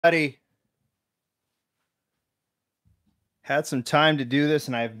Buddy, had some time to do this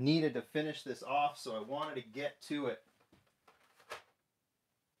and I've needed to finish this off, so I wanted to get to it.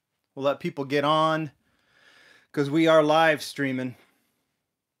 We'll let people get on because we are live streaming.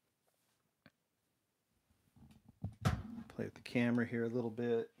 Play with the camera here a little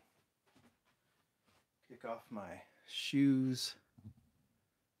bit. Kick off my shoes.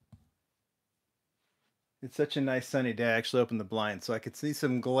 It's such a nice sunny day. I actually opened the blind so I could see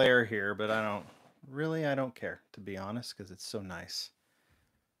some glare here, but I don't care, to be honest, because it's so nice.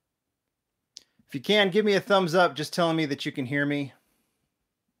 If you can, give me a thumbs up just telling me that you can hear me.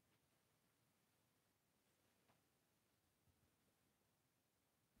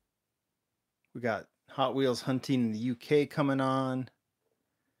 We got Hot Wheels Hunting in the UK coming on.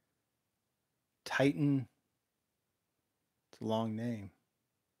 Titan. It's a long name.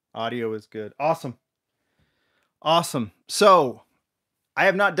 Audio is good. Awesome. Awesome. So I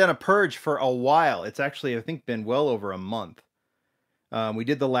have not done a purge for a while. It's actually, I think, been well over a month. We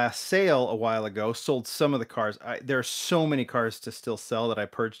did the last sale a while ago, sold some of the cars. There are so many cars to still sell that I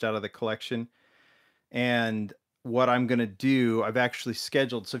purged out of the collection. And what I'm going to do, I've actually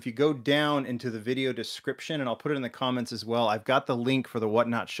scheduled. So if you go down into the video description, and I'll put it in the comments as well, I've got the link for the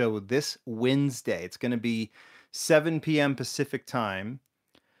Whatnot show this Wednesday. It's going to be 7 p.m. Pacific time.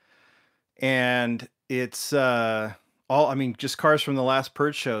 And it's just cars from the last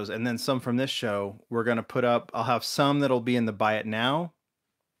purge shows and then some from this show. We're going to put up, I'll have some that'll be in the buy it now.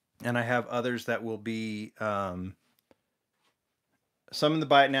 And I have others that will be some in the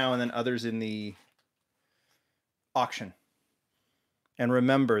buy it now and then others in the auction. And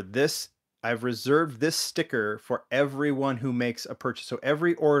remember, I've reserved this sticker for everyone who makes a purchase. So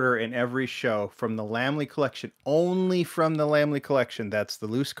every order in every show from the Lamley collection, only from the Lamley collection, that's the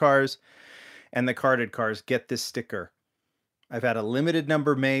loose cars and the carded cars, get this sticker. I've had a limited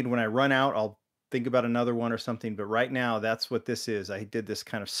number made. When I run out, I'll think about another one or something. But right now, that's what this is. I did this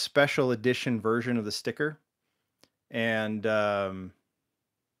kind of special edition version of the sticker. And JVR,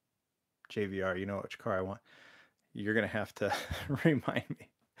 you know which car I want. You're going to have to remind me.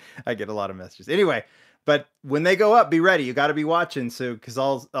 I get a lot of messages. Anyway, but when they go up, be ready. You got to be watching. So, because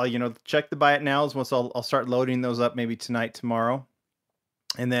I'll check the buy it nows once I'll start loading those up maybe tonight, tomorrow.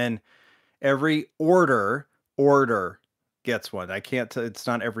 And then every order gets one. I can't, it's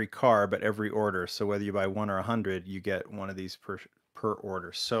not every car, but every order. So whether you buy 1 or 100, you get one of these per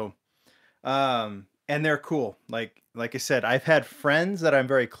order. So, and they're cool. Like I said, I've had friends that I'm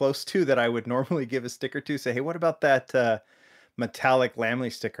very close to that I would normally give a sticker to say, hey, what about that metallic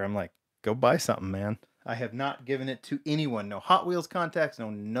Lamley sticker? I'm like, go buy something, man. I have not given it to anyone. No Hot Wheels contacts,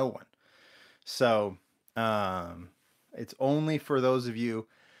 no one. So it's only for those of you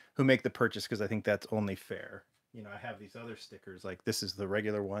who make the purchase, because I think that's only fair. You know, I have these other stickers, like this is the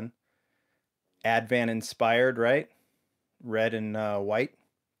regular one. Advan inspired, right? Red and white.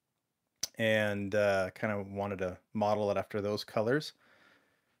 And kind of wanted to model it after those colors.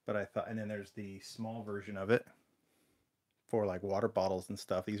 But I thought, and then there's the small version of it for like water bottles and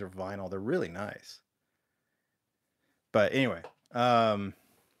stuff. These are vinyl. They're really nice. But anyway, so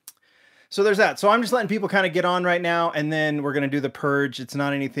there's that. So I'm just letting people kind of get on right now, and then we're going to do the purge. It's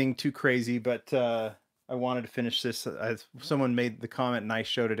not anything too crazy, but I wanted to finish this. Someone made the comment, nice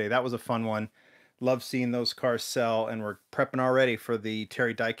show today. That was a fun one. Love seeing those cars sell, and we're prepping already for the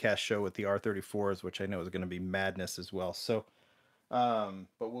Terry Diecast show with the R34s, which I know is going to be madness as well. So, but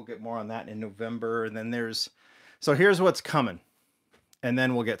we'll get more on that in November. And then so here's what's coming, and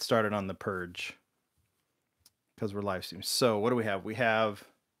then we'll get started on the purge because we're live streaming. So what do we have? We have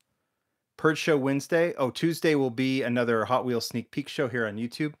Purge Show Wednesday. Oh, Tuesday will be another Hot Wheels sneak peek show here on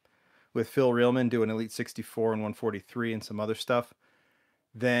YouTube with Phil Reelman doing Elite 64 and 143 and some other stuff.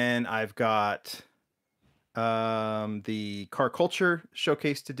 Then I've got the Car Culture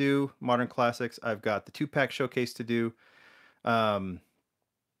showcase to do, Modern Classics. I've got the 2-pack showcase to do. Those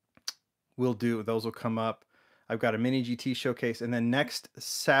will come up. I've got a Mini GT showcase. And then next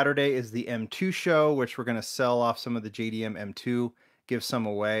Saturday is the M2 show, which we're going to sell off some of the JDM M2, give some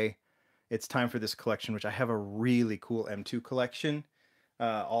away. It's time for this collection, which I have a really cool M2 collection.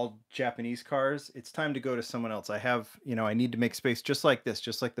 All Japanese cars. It's time to go to someone else. I need to make space just like this,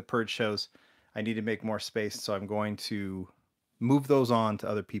 just like the Purge shows. I need to make more space, so I'm going to move those on to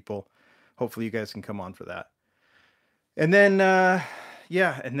other people. Hopefully you guys can come on for that. And then,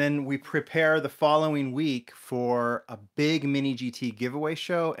 and then we prepare the following week for a big Mini GT giveaway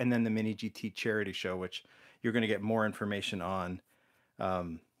show, and then the Mini GT charity show, which you're going to get more information on.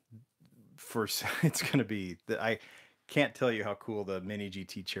 It's going to be, I can't tell you how cool the Mini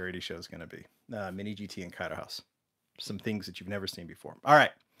GT charity show is going to be. Mini GT and Kaido House. Some things that you've never seen before. All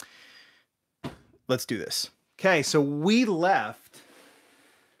right. let's do this. Okay, so we left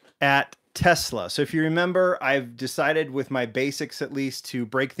at Tesla. So if you remember, I've decided with my basics at least to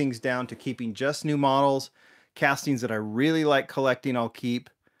break things down to keeping just new models. Castings that I really like collecting, I'll keep.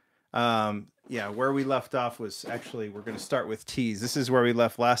 Yeah, where we left off was actually, we're going to start with T's. This is where we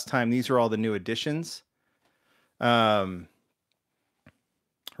left last time. These are all the new additions. Right?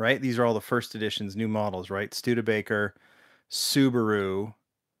 These are all the first editions, new models, right? Studebaker, Subaru,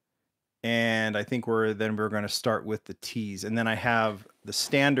 and I think we're going to start with the T's. And then I have the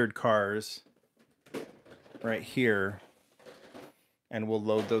standard cars right here, and we'll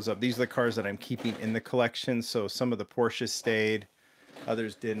load those up. These are the cars that I'm keeping in the collection. So some of the Porsches stayed,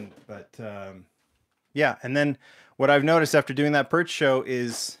 others didn't, but yeah. And then what I've noticed after doing that Perch show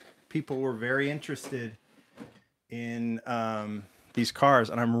is people were very interested in these cars,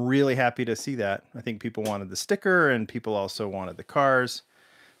 and I'm really happy to see that. I think people wanted the sticker, and people also wanted the cars,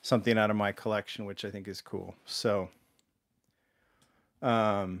 something out of my collection, which I think is cool. So,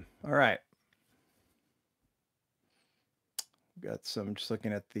 all right. Got some, just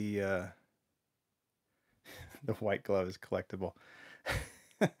looking at the white glove is collectible.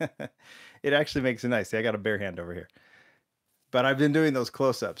 It actually makes it nice. See, I got a bare hand over here, but I've been doing those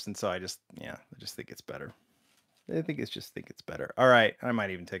close-ups, and so I just think it's better. I think it's better. All right, I might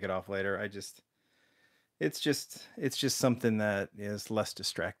even take it off later. It's just something that is less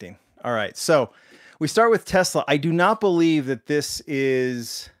distracting. All right, so we start with Tesla. I do not believe that this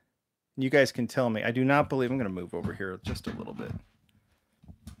is. You guys can tell me. I do not believe. I'm going to move over here just a little bit.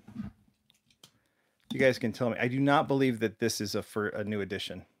 You guys can tell me. I do not believe that this is for a new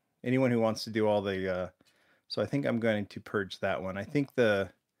edition. Anyone who wants to do all the. So I think I'm going to purge that one. I think the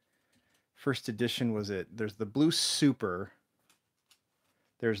first edition was it. There's the Blue Super.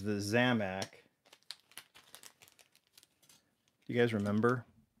 There's the Zamac. You guys remember?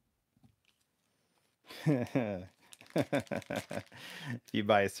 If you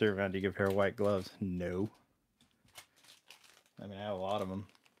buy a Servant, you get a pair of white gloves. No. I mean, I have a lot of them.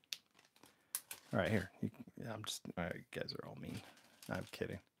 All right, here. I'm just. All right, you guys are all mean. I'm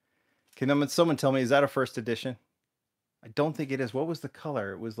kidding. Can someone tell me, is that a first edition? I don't think it is. What was the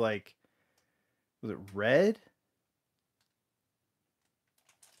color? It was like. Was it red?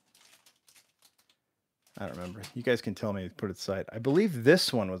 I don't remember. You guys can tell me. Put it aside. I believe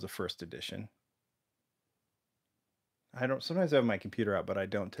this one was a first edition. I don't. Sometimes I have my computer out, but I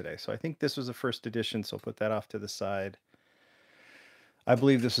don't today. So I think this was a first edition. So I'll put that off to the side. I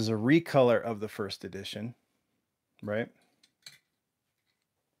believe this is a recolor of the first edition, right?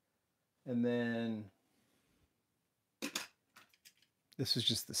 And then this is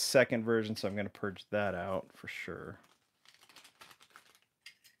just the second version, so I'm going to purge that out for sure.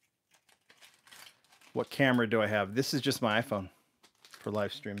 What camera do I have? This is just my iPhone for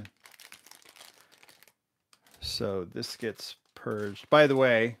live streaming. So this gets purged. By the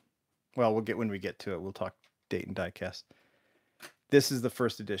way, well, we'll get when we get to it. We'll talk date and diecast. This is the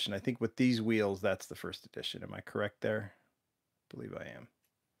first edition. I think with these wheels, that's the first edition. Am I correct there? I believe I am.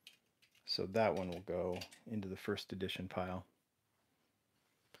 So that one will go into the first edition pile.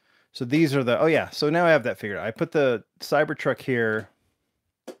 So these are the, oh yeah, so now I have that figured out. I put the Cybertruck here.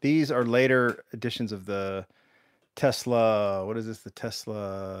 These are later editions of the Tesla, what is this, the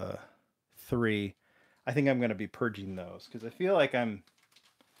Tesla 3. I think I'm going to be purging those because I feel like I'm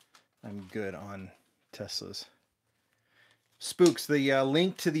good on Teslas. Spooks, the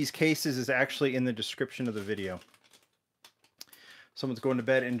link to these cases is actually in the description of the video. Someone's going to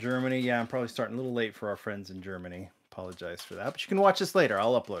bed in Germany. Yeah, I'm probably starting a little late for our friends in Germany. Apologize for that, but you can watch this later.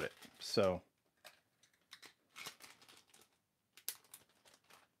 I'll upload it. So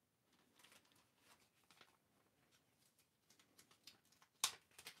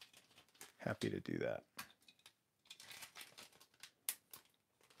happy to do that.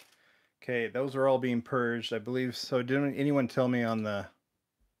 Okay, those are all being purged, I believe. So didn't anyone tell me on the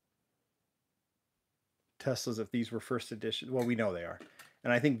Teslas if these were first edition? Well, we know they are.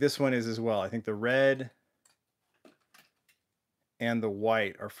 And I think this one is as well. I think the red and the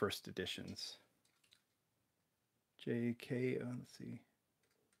white are first editions. J, K, let's see.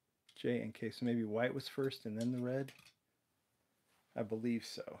 J and K. So maybe white was first and then the red? I believe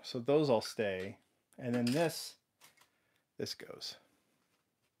so. So those all stay. And then this goes.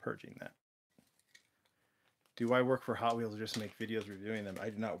 Purging that. Do I work for Hot Wheels or just make videos reviewing them?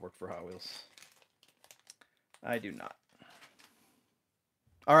 I do not work for Hot Wheels. I do not.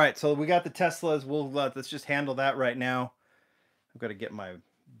 All right, so we got the Teslas. We'll let's just handle that right now. I've got to get my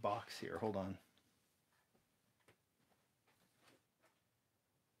box here. Hold on.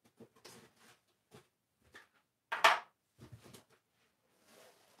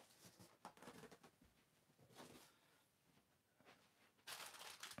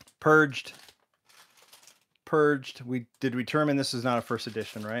 Purged. Purged. We determine this is not a first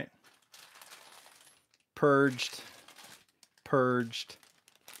edition, right? Purged. Purged.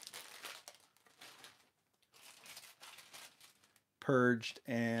 Purged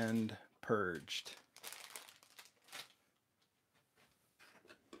and purged.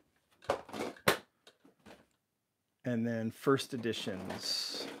 And then first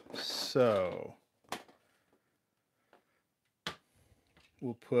editions. So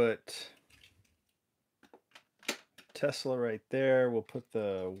we'll put Tesla right there. We'll put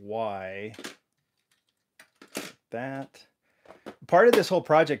the Y like that. Part of this whole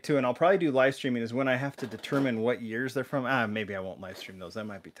project too, and I'll probably do live streaming, is when I have to determine what years they're from. Maybe I won't live stream those. That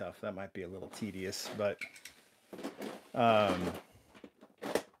might be tough. That might be a little tedious, but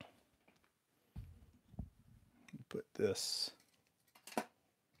put this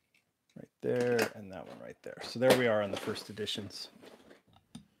right there and that one right there. So there we are on the first editions.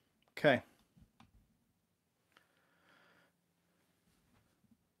 Okay.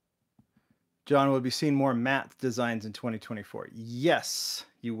 John, will be seeing more matte designs in 2024. Yes,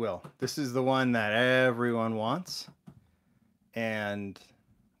 you will. This is the one that everyone wants. And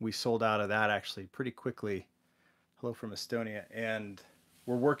we sold out of that actually pretty quickly. Hello from Estonia. And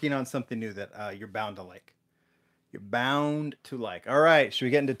we're working on something new that you're bound to like. You're bound to like. All right, should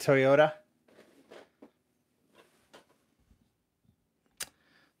we get into Toyota?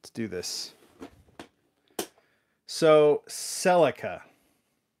 Let's do this. So, Celica.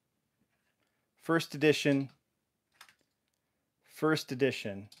 First edition,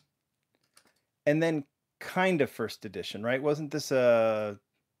 and then kind of first edition, right? Wasn't this a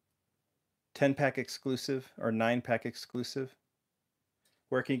 10-pack exclusive or 9-pack exclusive?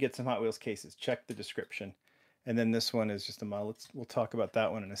 Where can you get some Hot Wheels cases? Check the description. And then this one is just a model. We'll talk about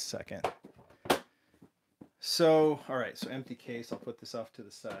that one in a second. So, all right, so empty case. I'll put this off to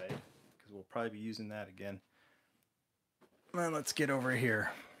the side because we'll probably be using that again. And let's get over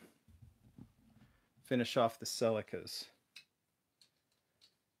here. Finish off the Celicas.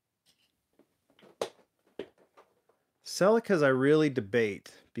 Celicas I really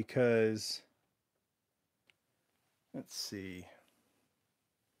debate because, let's see.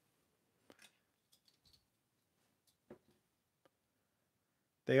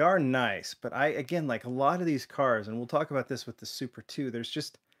 They are nice, but again, like a lot of these cars, and we'll talk about this with the Super 2, there's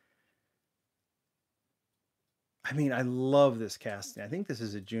just, I mean, I love this casting. I think this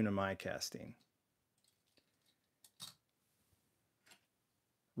is a Junimai casting.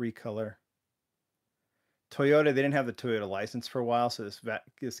 Recolor. Toyota, they didn't have the Toyota license for a while, so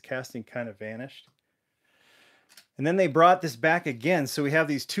this casting kind of vanished. And then they brought this back again, so we have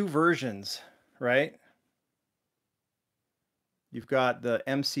these two versions, right? You've got the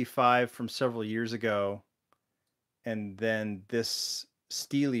MC5 from several years ago, and then this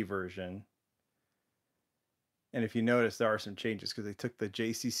Steely version. And if you notice, there are some changes because they took the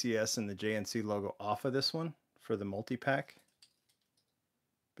JCCS and the JNC logo off of this one for the multi-pack.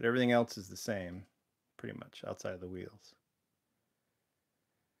 But everything else is the same, pretty much, outside of the wheels.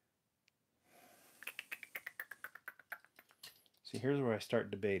 See, here's where I start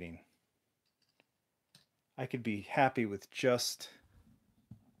debating. I could be happy with just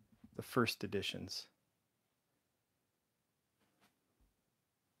the first editions.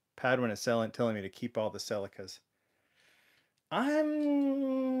 Padwin is telling me to keep all the Celicas.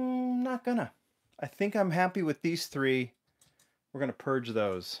 I'm not gonna. I think I'm happy with these three. We're going to purge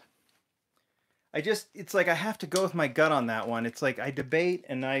those. It's like I have to go with my gut on that one. It's like I debate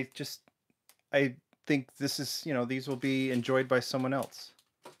and I think this is, you know, these will be enjoyed by someone else.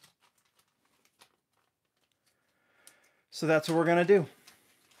 So that's what we're going to do.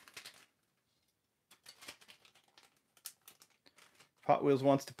 Hot Wheels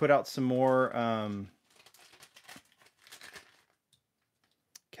wants to put out some more.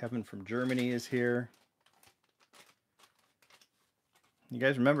 Kevin from Germany is here. You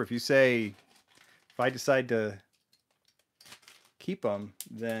guys remember, if I decide to keep them,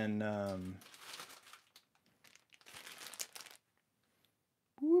 then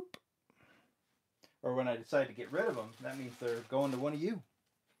whoop. Or when I decide to get rid of them, that means they're going to one of you.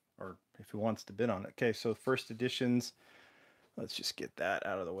 Or if he wants to bid on it. Okay, so first editions. Let's just get that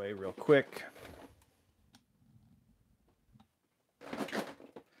out of the way real quick.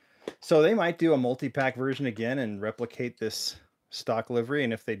 So they might do a multi-pack version again and replicate this stock livery,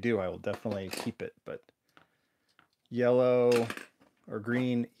 and if they do, I will definitely keep it. But yellow or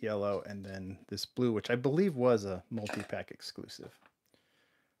green, yellow, and then this blue, which I believe was a multi-pack exclusive.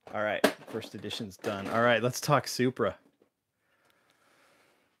 All right, first edition's done. All right, let's talk Supra.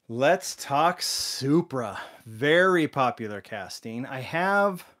 Let's talk Supra. Very popular casting. I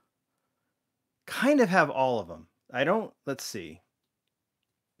have kind of have all of them. I don't, let's see.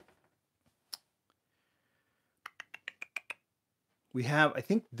 We have, I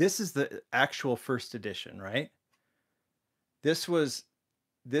think this is the actual first edition, right? This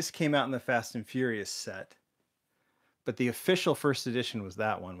came out in the Fast and Furious set, but the official first edition was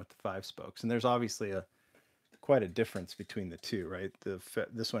that one with the 5 spokes. And there's obviously quite a difference between the two, right?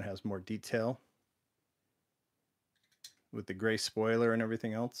 This one has more detail with the gray spoiler and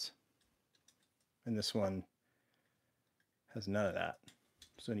everything else. And this one has none of that.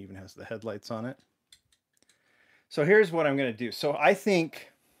 So it even has the headlights on it. So here's what I'm going to do. So I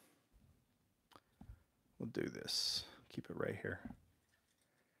think we'll do this. Keep it right here.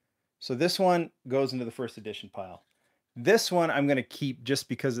 So this one goes into the first edition pile. This one I'm going to keep just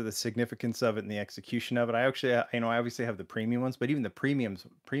because of the significance of it and the execution of it. I actually, I obviously have the premium ones, but even the premium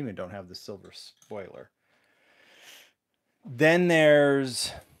don't have the silver spoiler. Then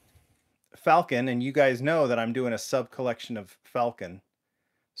there's Falcon, and you guys know that I'm doing a sub collection of Falcon,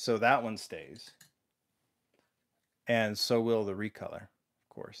 so that one stays, and so will the recolor, of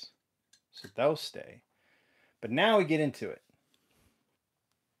course. So those stay. But now we get into it.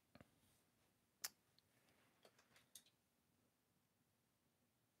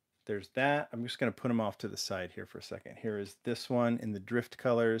 There's that. I'm just going to put them off to the side here for a second. Here is this one in the drift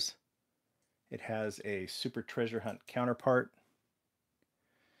colors. It has a Super Treasure Hunt counterpart.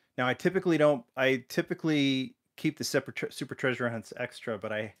 Now I typically keep the Super Treasure Hunts extra,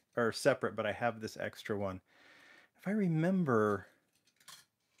 but separate, but I have this extra one. If I remember,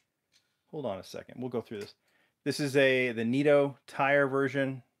 hold on a second. We'll go through this. This is the Nito tire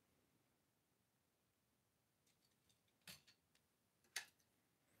version.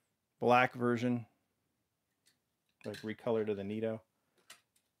 Black version, like recolored to the Nito.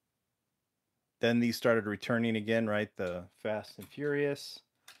 Then these started returning again, right? The Fast and Furious.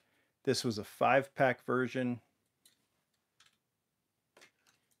 This was a 5-pack version.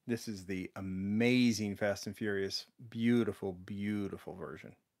 This is the amazing Fast and Furious. Beautiful, beautiful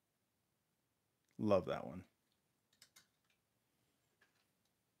version. Love that one.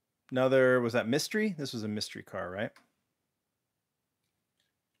 Another, was that Mystery? This was a mystery car, right?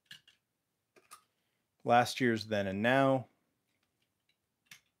 Last year's Then and Now,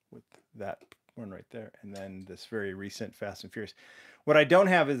 with that one right there, and then this very recent Fast and Furious. What I don't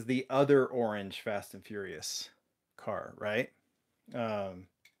have is the other orange Fast and Furious car, right?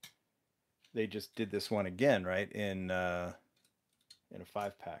 They just did this one again, right? In a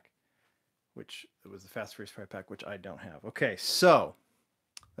 5-pack, which it was the Fast and Furious 5-pack, which I don't have. Okay, so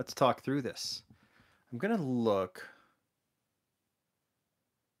let's talk through this. I'm gonna look.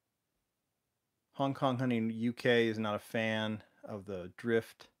 Hong Kong Hunting UK is not a fan of the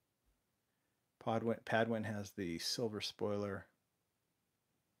drift. Padwin has the silver spoiler.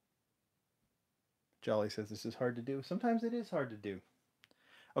 Jolly says this is hard to do. Sometimes it is hard to do.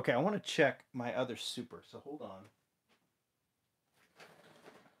 Okay, I want to check my other Super, so hold on.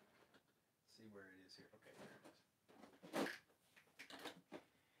 See where it is here. Okay, there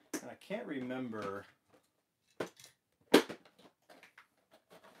it is. And I can't remember.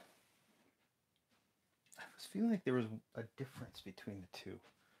 Feeling like there was a difference between the two.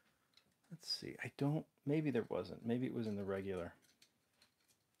 Let's see. Maybe there wasn't. Maybe it was in the regular.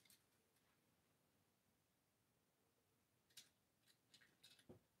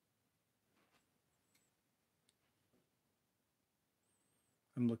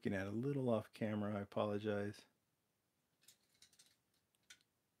 I'm looking at a little off camera. I apologize.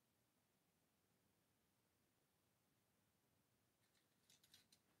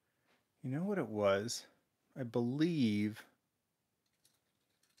 You know what it was? I believe.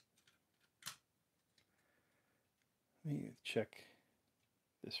 Let me check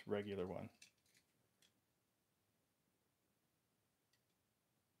this regular one.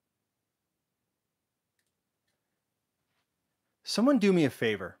 Someone do me a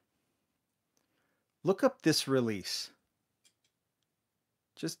favor. Look up this release.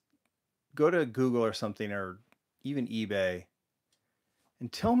 Just go to Google or something, or even eBay,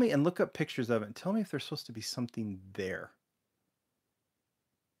 and tell me, and look up pictures of it, and tell me if there's supposed to be something there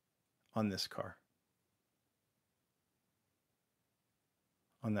on this car.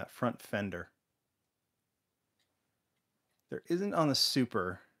 On that front fender. There isn't on the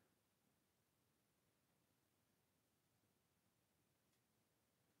Super.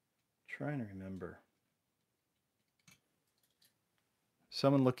 Trying to remember.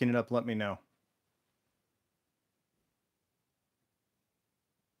 Someone looking it up, let me know.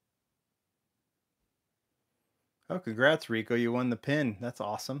 Oh, congrats, Rico. You won the pin. That's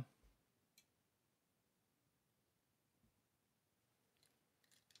awesome.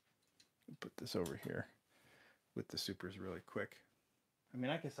 put this over here with the supers really quick. I mean,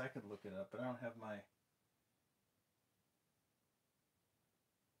 I guess I could look it up, but I don't have my...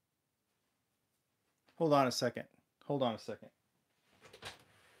 Hold on a second. Hold on a second.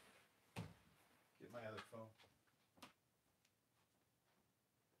 Get my other phone.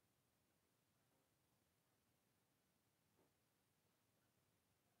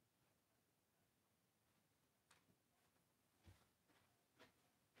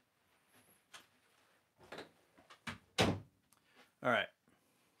 All right.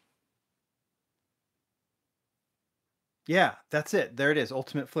 Yeah, that's it. There it is.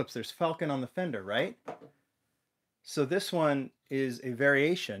 Ultimate Flips. There's Falcon on the fender, right? So this one is a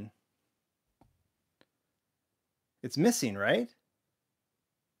variation. It's missing, right?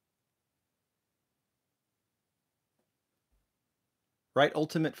 Right,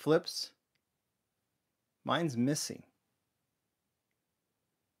 Ultimate Flips. Mine's missing.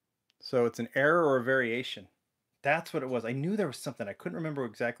 So it's an error or a variation. That's what it was. I knew there was something. I couldn't remember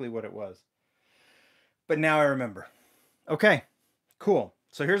exactly what it was. But now I remember. Okay, cool.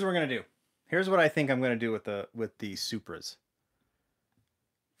 So here's what we're going to do. Here's what I think I'm going to do with the Supras.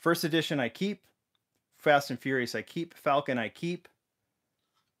 First edition I keep. Fast and Furious I keep. Falcon I keep.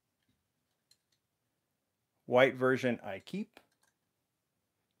 White version I keep.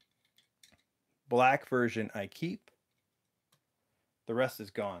 Black version I keep. The rest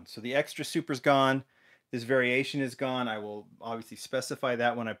is gone. So the extra Super's gone. This variation is gone. I will obviously specify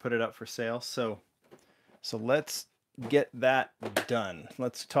that when I put it up for sale. So let's get that done.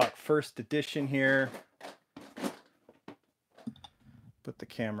 Let's talk first edition here. Put the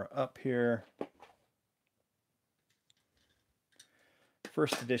camera up here.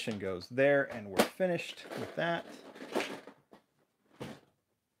 First edition goes there, and we're finished with that.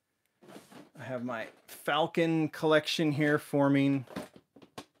 I have my Falcon collection here forming.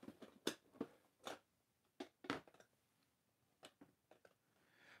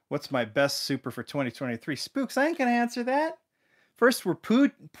 What's my best super for 2023? Spooks, I ain't gonna answer that. First, we're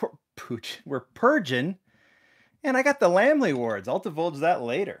purging, and I got the Lamley awards. I'll divulge that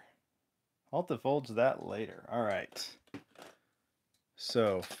later. All right.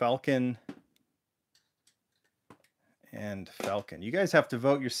 So Falcon and Falcon. You guys have to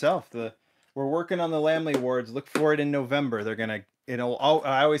vote yourself. We're working on the Lamley awards. Look for it in November.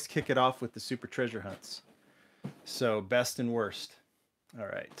 I always kick it off with the super treasure hunts. So best and worst. All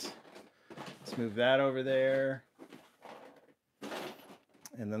right, let's move that over there.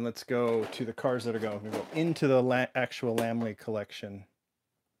 And then let's go to the cars that are going. We'll go into the actual Lamley collection.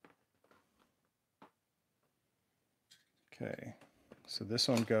 Okay, so this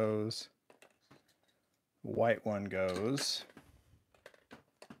one goes. White one goes.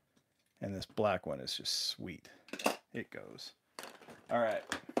 And this black one is just sweet. It goes. All right,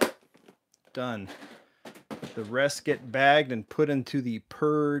 done. The rest get bagged and put into the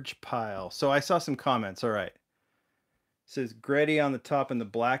purge pile. So I saw some comments. All right. It says Gretty on the top in the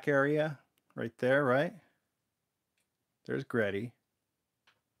black area. Right there, right? There's Gretty.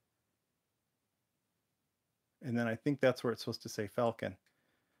 And then I think that's where it's supposed to say Falcon.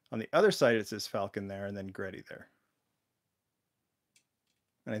 On the other side, it says Falcon there and then Gretty there.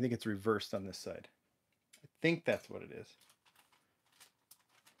 And I think it's reversed on this side. I think that's what it is.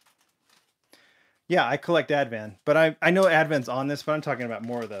 Yeah, I collect Advan, but I know Advan's on this, but I'm talking about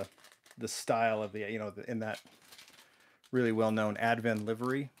more of the style of in that really well-known Advan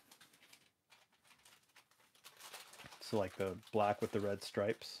livery. So like the black with the red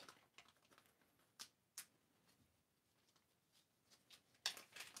stripes.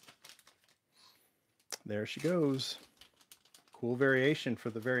 There she goes. Cool variation for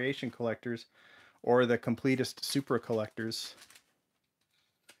the variation collectors or the completist super collectors.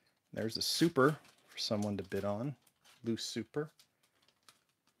 There's a super for someone to bid on. Loose super.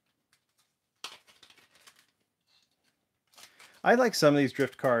 I like some of these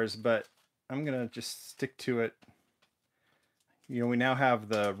drift cars, but I'm going to just stick to it. You know, we now have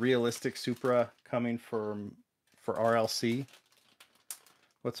the realistic Supra coming for RLC.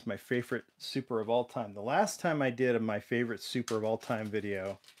 What's my favorite super of all time? The last time I did my favorite super of all time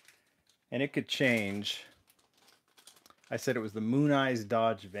video, and it could change, I said it was the Moon Eyes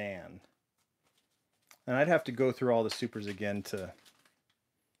Dodge van. And I'd have to go through all the supers again to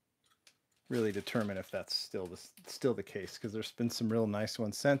really determine if that's still the case, because there's been some real nice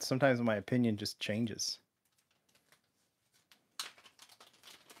ones since. Sometimes my opinion just changes.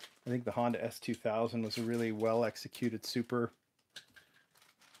 I think the Honda S2000 was a really well executed super.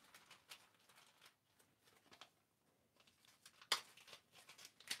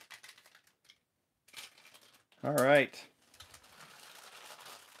 All right.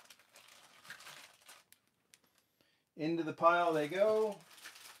 Into the pile they go.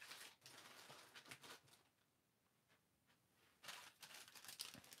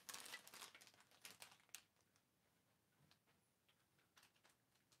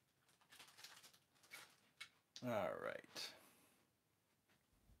 All right.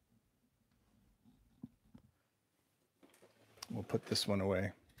 We'll put this one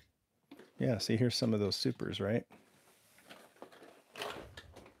away. Yeah, see, here's some of those supers, right?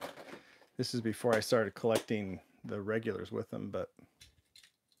 This is before I started collecting the regulars with them, but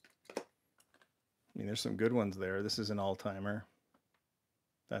I mean, there's some good ones there. This is an all-timer.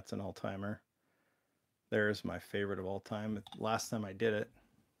 That's an all-timer. There's my favorite of all time. Last time I did it.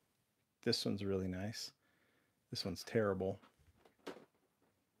 This one's really nice. This one's terrible.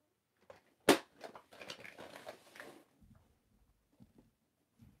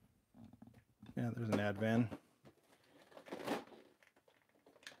 Yeah, there's an Advan.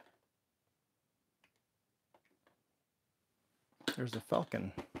 There's a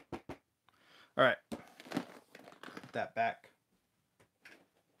Falcon. All right. Put that back.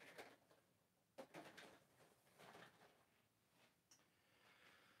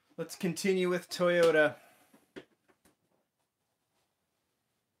 Let's continue with Toyota.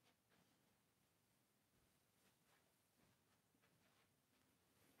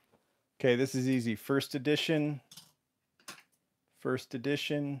 Okay, this is easy. First edition. First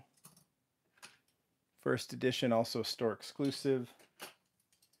edition. First edition, also store exclusive.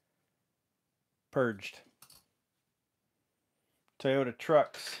 Purged. Toyota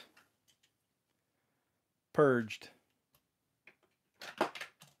trucks. Purged.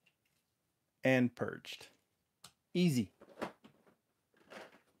 And purged. Easy.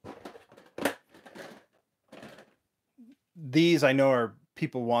 These I know are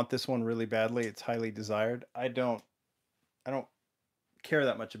people want this one really badly. It's highly desired. I don't care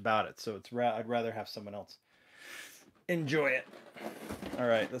that much about it, so I'd rather have someone else enjoy it. All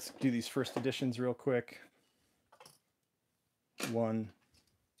right, let's do these first editions real quick. 1,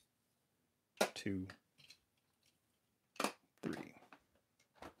 2, 3.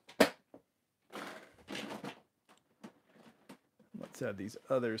 Let's add these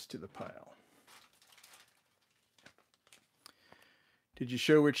others to the pile. Did you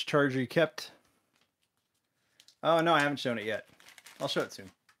show which charger you kept? Oh, no, I haven't shown it yet. I'll show it soon.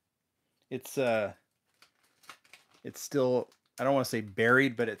 It's still, I don't want to say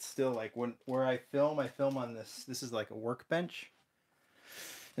buried, but it's still like where I film on this. This is like a workbench.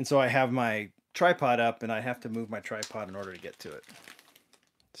 And so I have my tripod up and I have to move my tripod in order to get to it.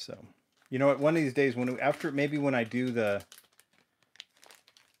 So, you know what, one of these days maybe when I do the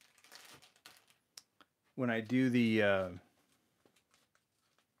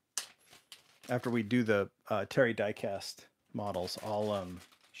after we do the Terry diecast models, I'll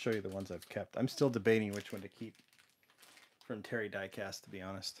show you the ones I've kept. I'm still debating which one to keep from Terry diecast, to be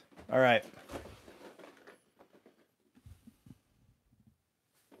honest. All right.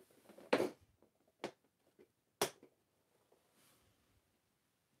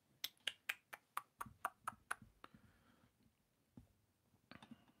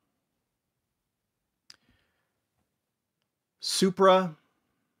 Supra.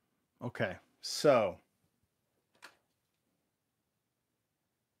 Okay, so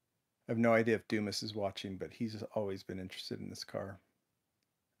I have no idea if Dumas is watching, but he's always been interested in this car.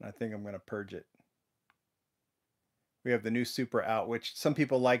 And I think I'm going to purge it. We have the new Supra out, which some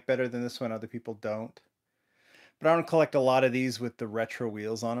people like better than this one, other people don't. But I don't collect a lot of these with the retro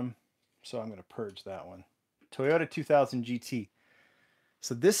wheels on them, so I'm going to purge that one. Toyota 2000 GT.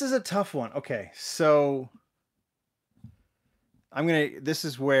 So this is a tough one. Okay, so this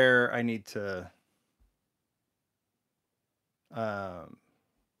is where I need to I'm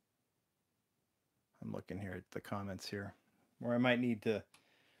looking here at the comments here where I might need to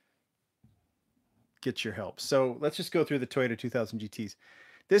get your help. So let's just go through the Toyota 2000 GTs.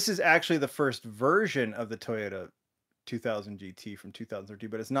 This is actually the first version of the Toyota 2000 GT from 2013,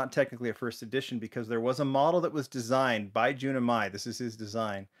 but it's not technically a first edition because there was a model that was designed by Junimai. This is his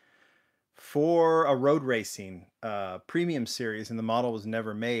design for a road racing premium series, and the model was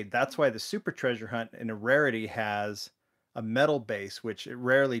never made. That's why the Super Treasure Hunt in a rarity has a metal base, which it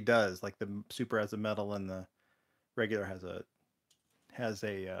rarely does. Like the Super has a metal and the regular has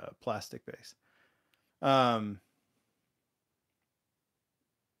a plastic base. Yeah,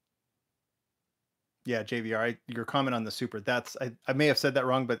 JVR, your comment on the Super, I may have said that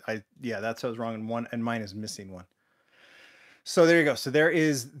wrong, but that's how I was wrong, and mine is missing one. So there you go. So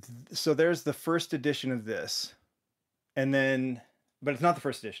there's the first edition of this, and then, but it's not the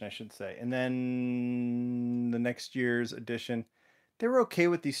first edition, I should say. And then the next year's edition, they were okay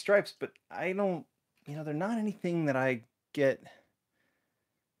with these stripes, but I don't you know, they're not anything that I get.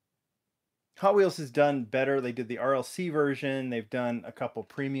 Hot Wheels has done better. They did the RLC version. They've done a couple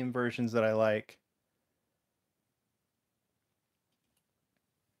premium versions that I like.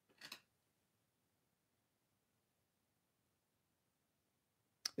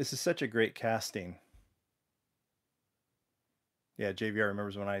 This is such a great casting. Yeah, JVR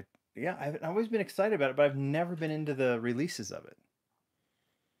remembers when I've always been excited about it, but I've never been into the releases of it.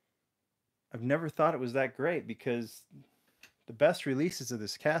 I've never thought it was that great because the best releases of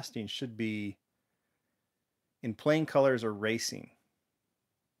this casting should be in plain colors or racing.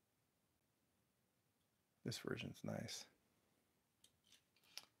 This version's nice.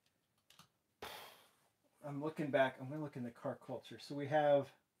 I'm looking back. I'm going to look in the car culture. So we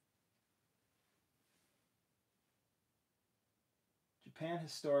have Japan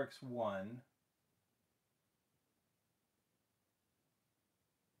Historics 1.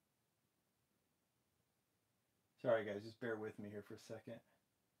 Sorry, guys. Just bear with me here for a second.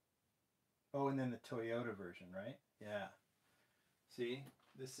 Oh, and then the Toyota version, right? Yeah. See?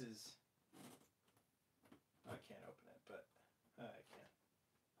 This is... I can't open it, but I can.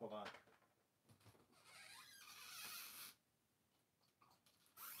 Hold on.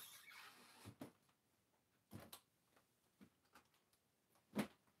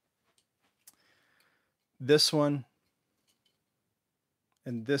 This one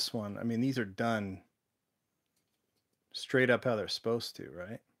and this one, I mean, these are done straight up how they're supposed to,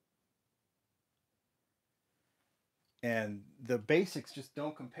 right? And the basics just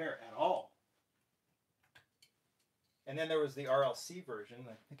don't compare at all. And then there was the RLC version.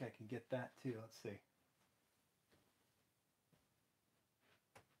 I think I can get that too. Let's see.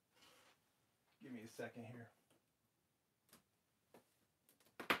 Give me a second here.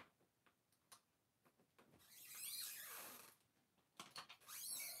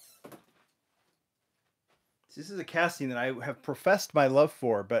 This is a casting that I have professed my love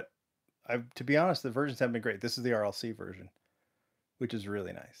for, but to be honest, the versions haven't been great. This is the RLC version, which is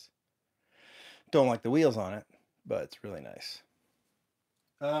really nice. Don't like the wheels on it, but it's really nice.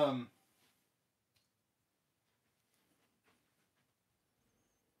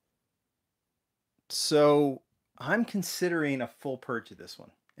 So I'm considering a full purge of this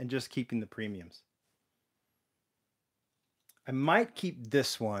one and just keeping the premiums. I might keep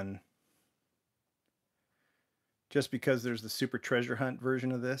this one just because there's the Super Treasure Hunt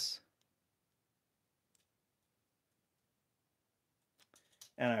version of this.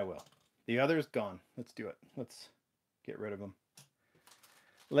 And I will. The other's gone. Let's do it. Let's get rid of them.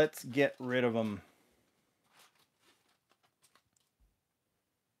 Let's get rid of them.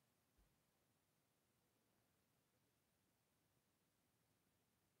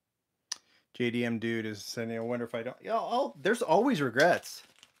 JDM dude is saying, I wonder if I don't. Yeah, there's always regrets.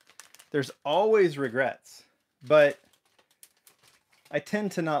 There's always regrets. But I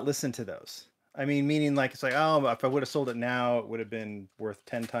tend to not listen to those. I mean, meaning like, it's like, oh, if I would have sold it now, it would have been worth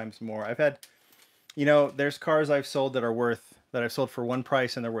 10 times more. I've had, you know, there's cars I've sold that I've sold for one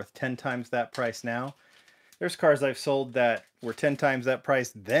price and they're worth 10 times that price now. There's cars I've sold that were 10 times that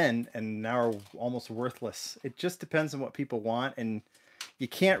price then and now are almost worthless. It just depends on what people want, and you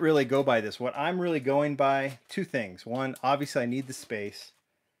can't really go by this. What I'm really going by, two things. One, obviously I need the space.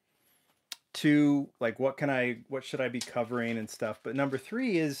 Two, like what should I be covering and stuff. But number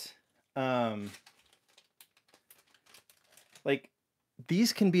three is like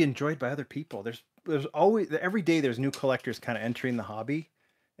these can be enjoyed by other people. There's always, every day there's new collectors kind of entering the hobby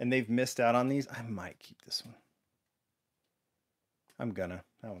and they've missed out on these. I might keep this one.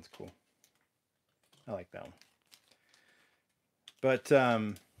 That one's cool. I like that one. But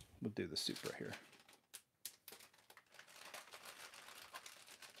we'll do the Supra here.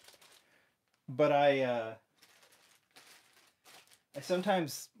 But I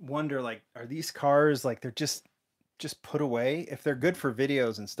sometimes wonder, like, are these cars like they're just put away? If they're good for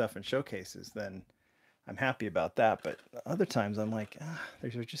videos and stuff and showcases, then I'm happy about that. But other times I'm like,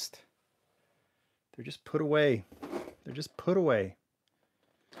 they're just put away. They're just put away.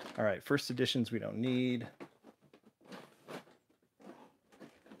 All right, first editions we don't need.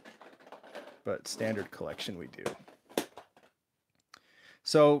 But standard collection we do.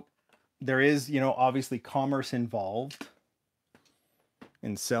 So there is, you know, obviously commerce involved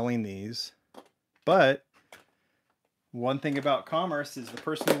in selling these. But one thing about commerce is the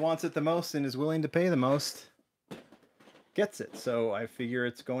person who wants it the most and is willing to pay the most gets it. So I figure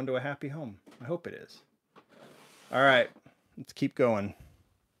it's going to a happy home. I hope it is. All right, let's keep going.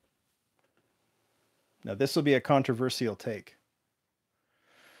 Now this will be a controversial take,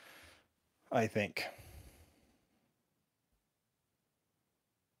 I think.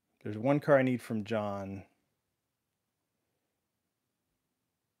 There's one car I need from John.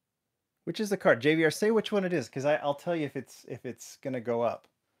 Which is the car? JVR, say which one it is, because I'll tell you if it's gonna go up.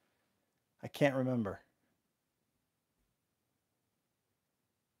 I can't remember.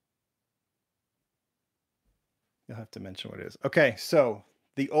 You'll have to mention what it is. Okay, so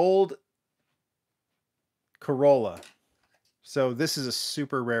the old Corolla. So this is a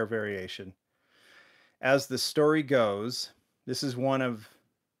super rare variation. As the story goes, this is one of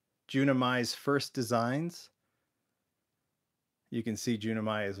Junimai's first designs. You can see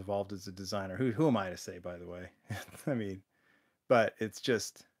Junimai has evolved as a designer. Who am I to say, by the way? I mean, but it's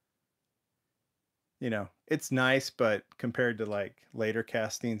just, you know, it's nice, but compared to like later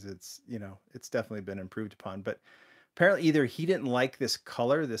castings, it's, you know, it's definitely been improved upon. But apparently either he didn't like this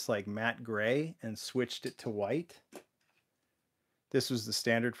color, this like matte gray, and switched it to white. This was the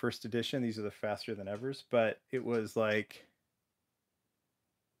standard first edition. These are the faster than evers, but it was like,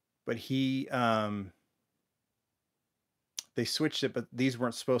 but he, they switched it, but these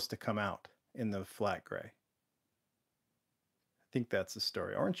weren't supposed to come out in the flat gray. I think that's the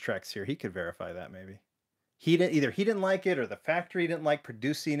story. Orange Track's here. He could verify that maybe. He didn't like it or the factory didn't like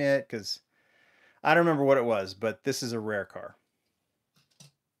producing it, because I don't remember what it was, but this is a rare car.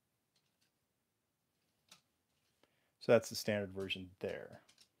 So that's the standard version there.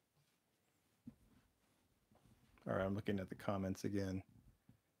 All right, I'm looking at the comments again.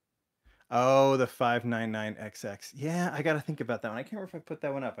 Oh, the 599XX. Yeah, I got to think about that one. I can't remember if I put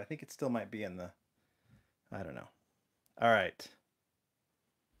that one up. I think it still might be in the, I don't know. All right.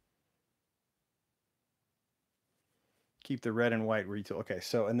 Keep the red and white retail. Okay,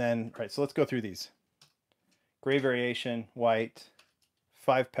 so, and then, all right, so let's go through these. Gray variation, white,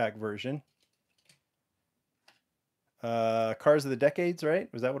 5-pack version. Cars of the Decades,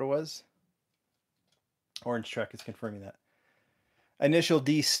 right? Was that what it was? Orange Truck is confirming that. Initial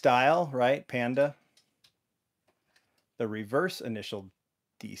D style, right? Panda. The reverse initial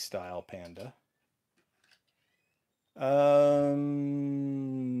D style Panda.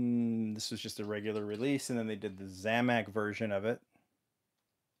 This was just a regular release, and then they did the Zamac version of it.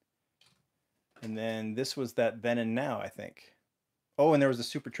 And then this was that Then and Now, I think. Oh, and there was a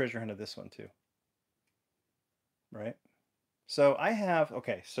Super Treasure Hunt of this one too. Right? So I have,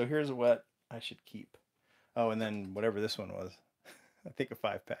 okay, so here's what I should keep. Oh, and then whatever this one was. I think a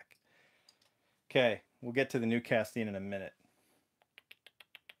 5-pack. Okay, we'll get to the new casting in a minute.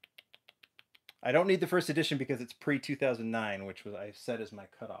 I don't need the first edition because it's pre-2009, which was I set as my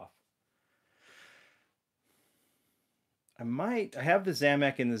cutoff. I have the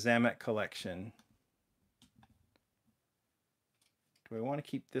Zamac in the Zamac collection. Do I want to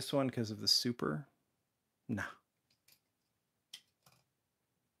keep this one because of the Super? No.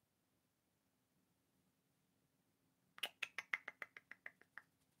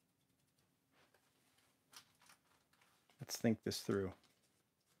 Let's think this through.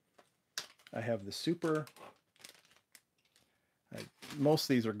 I have the Super. Most of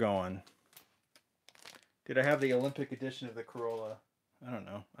these are gone. Did I have the Olympic edition of the Corolla? I don't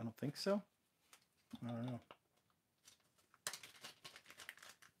know. I don't think so. I don't know.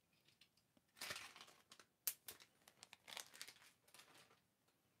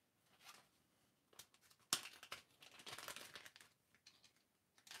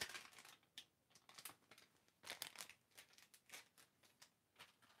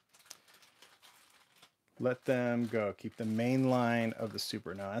 Let them go. Keep the main line of the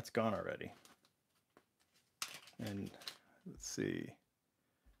Super. No, that's gone already. And let's see.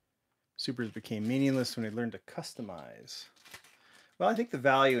 Supers became meaningless when they learned to customize. Well, I think the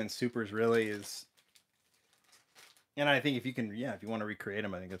value in Supers really is, and I think if you can, yeah, if you want to recreate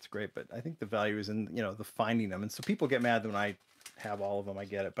them, I think that's great. But I think the value is in, you know, the finding them. And so people get mad when I have all of them. I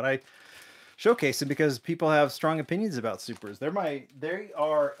get it. But I showcase them because people have strong opinions about Supers. They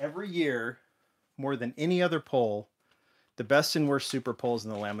are every year, more than any other poll, the best and worst Super polls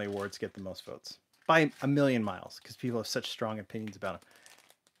in the Lamley Awards get the most votes by a million miles because people have such strong opinions about them.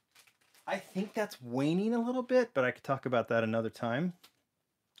 I think that's waning a little bit, but I could talk about that another time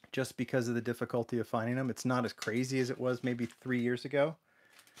just because of the difficulty of finding them. It's not as crazy as it was maybe 3 years ago,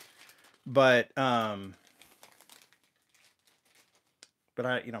 but I'm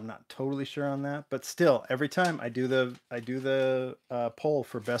not totally sure on that, but still every time I do the poll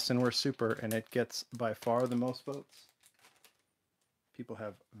for best and worst Super, and it gets by far the most votes. People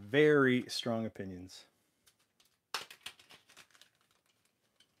have very strong opinions.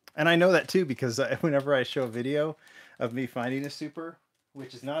 And I know that too, because whenever I show a video of me finding a Super,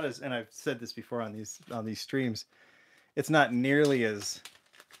 which is not as, and I've said this before on these streams, it's not nearly as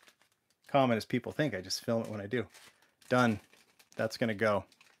common as people think. I just film it when I do. Done. That's going to go.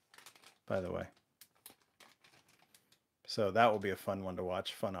 by the way. So that will be a fun one to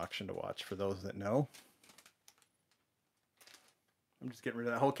watch, fun auction to watch for those that know. I'm just getting rid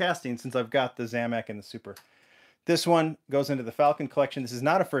of that whole casting since I've got the Zamak and the Super. This one goes into the Falcon collection. This is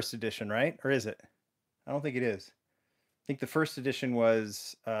not a first edition, right? Or is it? I don't think it is. I think the first edition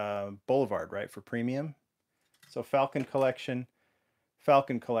was Boulevard, right, for premium. So Falcon collection,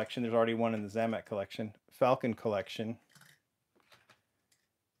 Falcon collection. There's already one in the Zamak collection. Falcon collection,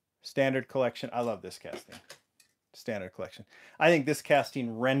 standard collection. I love this casting. Standard collection. I think this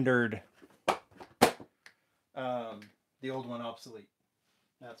casting rendered the old one obsolete.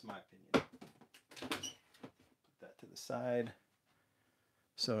 That's my opinion. Put that to the side.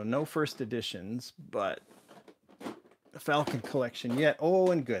 So no first editions, but a Falcon collection yet.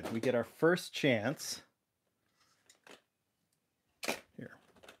 Oh, and good. We get our first chance. Here.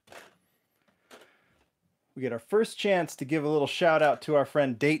 We get our first chance to give a little shout out to our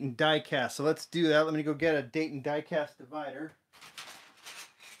friend Dayton Diecast. So let's do that. Let me go get a Dayton Diecast divider.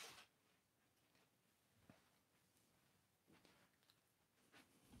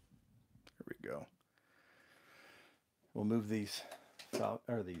 There we go. We'll move these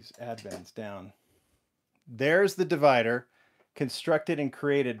advents down. There's the divider, constructed and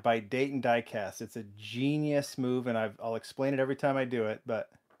created by Dayton Diecast. It's a genius move, and I'll explain it every time I do it,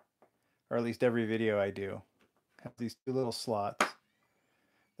 or at least every video I do. Have these two little slots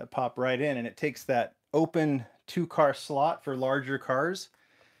that pop right in, and it takes that open 2-car slot for larger cars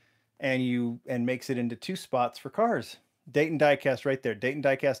and makes it into 2 spots for cars. Dayton Diecast right there.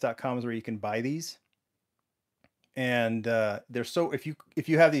 DaytonDiecast.com is where you can buy these. And they're so, if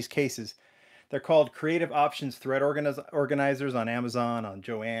you have these cases, they're called Creative Options Thread Organizers on Amazon, on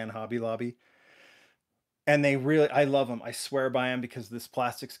Joann, Hobby Lobby. And I love them. I swear by them because this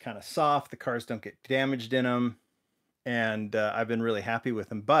plastic's kind of soft. The cars don't get damaged in them. And I've been really happy with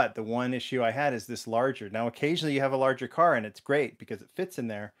them. But the one issue I had is this larger. Now, occasionally you have a larger car and it's great because it fits in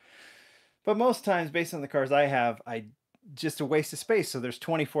there. But most times, based on the cars I have, just a waste of space. So there's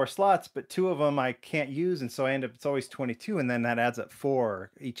 24 slots, but 2 of them I can't use. And so it's always 22. And then that adds up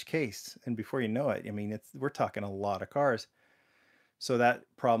 4 each case. And before you know it, I mean, we're talking a lot of cars. So that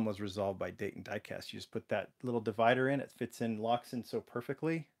problem was resolved by Dayton Diecast. You just put that little divider in, it fits in, locks in so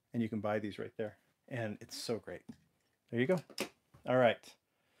perfectly, and you can buy these right there. And it's so great. There you go. All right.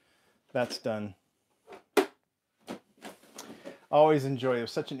 That's done. Always enjoy. It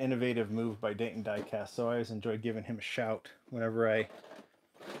was such an innovative move by Dayton Diecast, so I always enjoy giving him a shout whenever I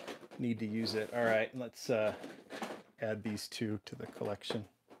need to use it. All right, let's add these 2 to the collection.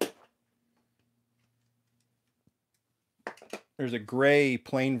 There's a gray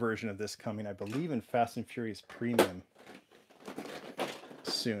plain version of this coming, I believe, in Fast and Furious Premium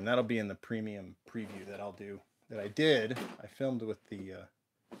soon. That'll be in the premium preview that I'll do. That I did. I filmed with the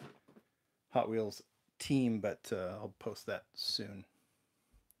Hot Wheels team, but I'll post that soon.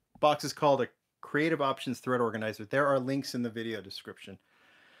 Box is called a Creative Options Thread Organizer. There are links in the video description.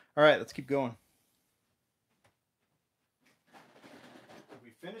 All right, let's keep going. Have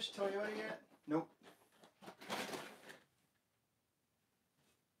we finished Toyota yet? Nope.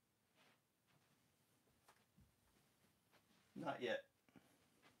 Not yet.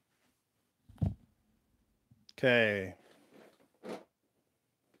 Okay.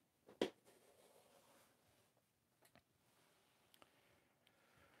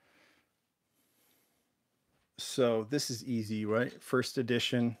 So this is easy, right? First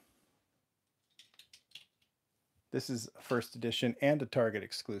edition. This is a first edition and a Target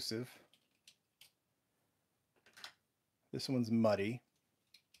exclusive. This one's muddy.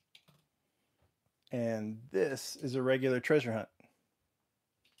 And this is a regular treasure hunt.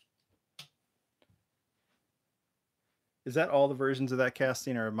 Is that all the versions of that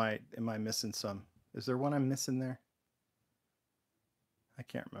casting, or am I missing some? Is there one I'm missing there? I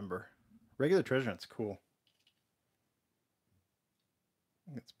can't remember. Regular treasure hunt's cool.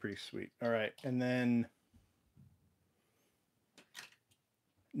 It's pretty sweet. All right, and then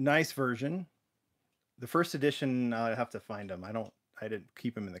nice version. The first edition, I have to find them. I didn't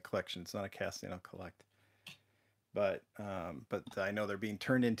keep them in the collection. It's not a casting I'll collect. But I know they're being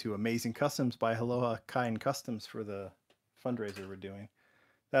turned into amazing customs by Aloha Kind Customs for the fundraiser we're doing.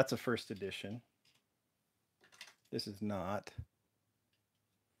 That's a first edition. This is not.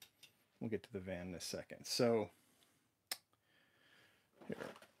 We'll get to the van in a second. So here.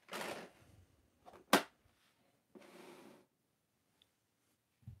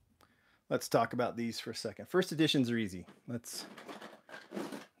 Let's talk about these for a second. First editions are easy.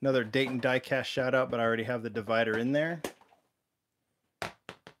 Another Dayton Diecast shout out, but I already have the divider in there.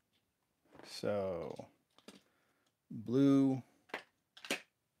 So blue,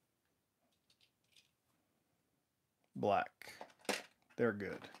 black. They're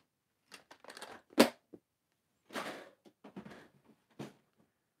good.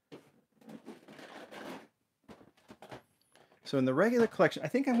 So in the regular collection, I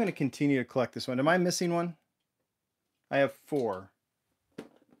think I'm going to continue to collect this one. Am I missing one? I have 4.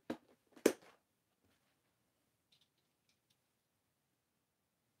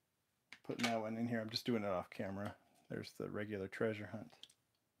 Putting that one in here. I'm just doing it off camera. There's the regular treasure hunt.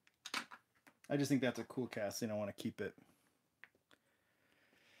 I just think that's a cool casting. I want to keep it.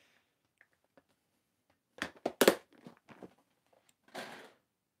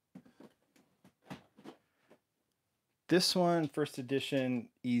 This one, first edition,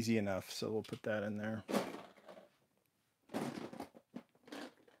 easy enough, so we'll put that in there.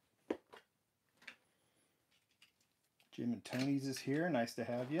 Jim and Tony's is here. Nice to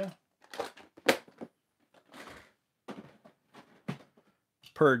have you.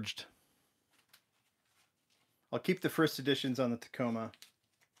 Purged. I'll keep the first editions on the Tacoma.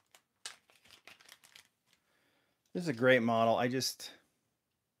 This is a great model. I just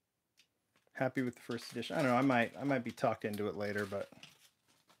happy with the first edition. I don't know. I might be talked into it later, but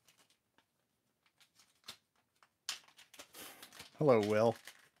hello, Will.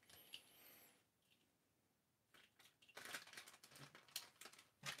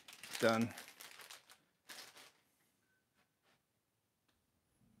 Done.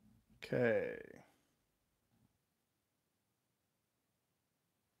 Okay.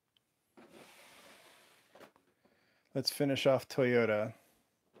 Let's finish off Toyota.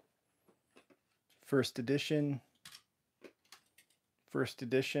 First edition. First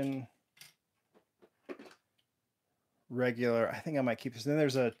edition. Regular. I think I might keep this. Then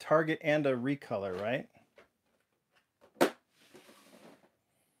there's a Target and a recolor, right?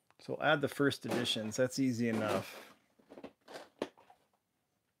 So we'll add the first editions. That's easy enough. I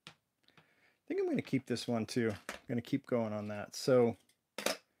think I'm going to keep this one too. I'm going to keep going on that. So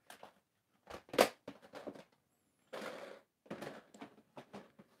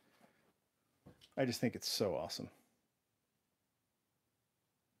I just think it's so awesome.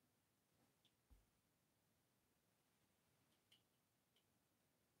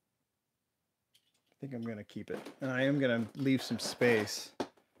 I think I'm going to keep it. And I am going to leave some space.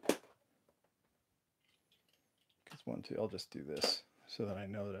 Because 1, 2, I'll just do this so that I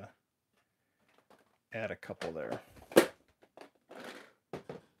know to add a couple there.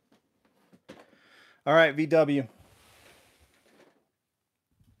 All right, VW.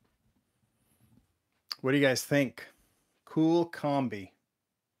 What do you guys think? Cool combi.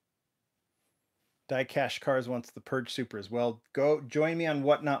 Die-Cash Cars wants the Purge Super as well. Go join me on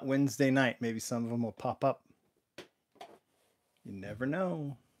Whatnot Wednesday night. Maybe some of them will pop up. You never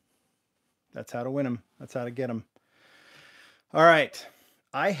know. That's how to win them. That's how to get them. All right.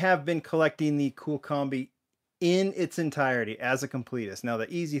 I have been collecting the Cool Combi in its entirety as a completist. Now,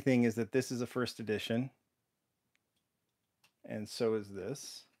 the easy thing is that this is a first edition. And so is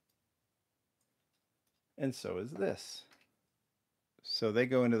this. And so is this. So they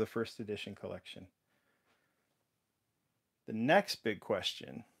go into the first edition collection. The next big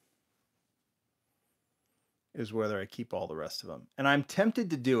question is whether I keep all the rest of them. And I'm tempted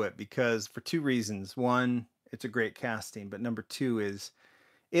to do it because for 2 reasons. One, it's a great casting, but number 2 is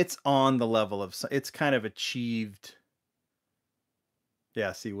it's on the level of, it's kind of achieved.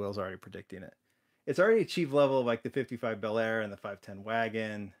 Yeah, see, Will's already predicting it. It's already achieved level of like the 55 Bel Air and the 510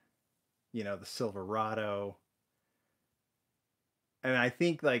 wagon, you know, the Silverado. And I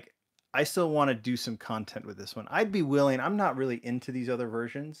think like I still want to do some content with this one. I'd be willing, I'm not really into these other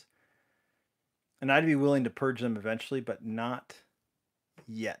versions. And I'd be willing to purge them eventually, but not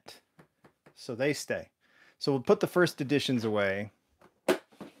yet. So they stay. So we'll put the first editions away.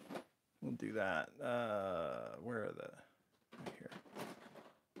 We'll do that. Where are the... Right here.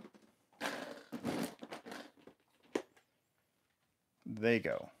 They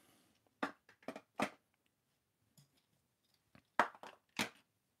go.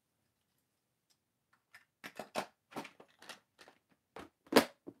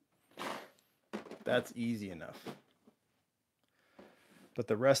 That's easy enough. But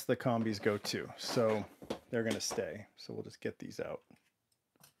the rest of the combis go too. So they're going to stay. So we'll just get these out.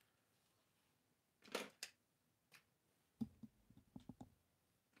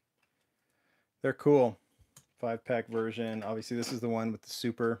 They're cool. 5-pack version. Obviously, this is the one with the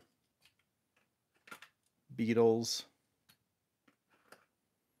Super. Beatles.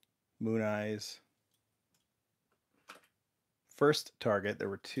 Moon Eyes. First Target. There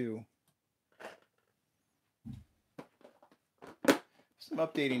were 2. Some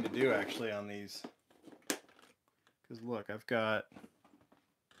updating to do actually on these. Because look, I've got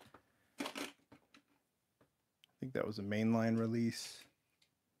think that was a mainline release.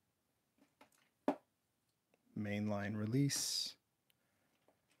 Mainline release.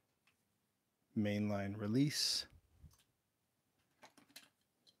 Mainline release.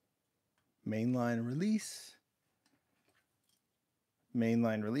 Mainline release.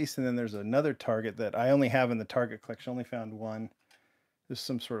 Mainline release. And then there's another Target that I only have in the Target collection. Only found one. There's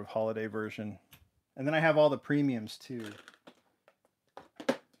some sort of holiday version. And then I have all the premiums too.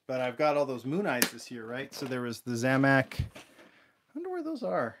 But I've got all those Moon Eyes this year, right? So there was the Zamak. I wonder where those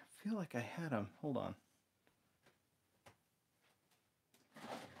are. I feel like I had them. Hold on.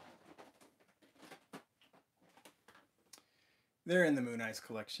 They're in the Moon Eyes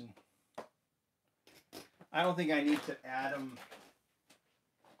collection. I don't think I need to add them,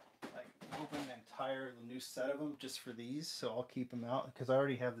 like open an entire new set of them just for these. So I'll keep them out because I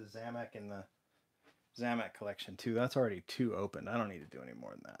already have the Zamak in the Zamak collection too. That's already 2 open. I don't need to do any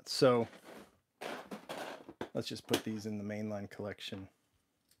more than that. So let's just put these in the mainline collection.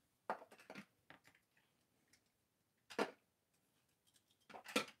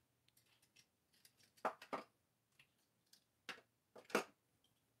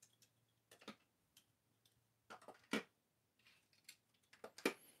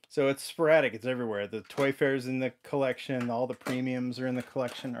 So it's sporadic. It's everywhere. The Toy Fair's in the collection. All the premiums are in the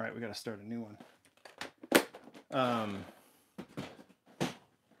collection. All right, we got to start a new one.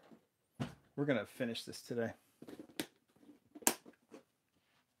 We're going to finish this today.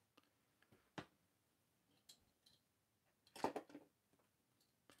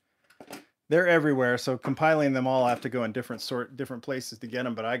 They're everywhere, so compiling them all, I have to go in different places to get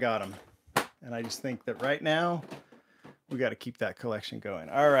them, but I got them. And I just think that right now, we got to keep that collection going.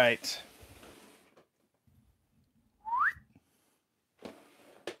 All right.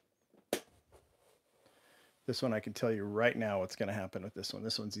 This one I can tell you right now what's going to happen with this one.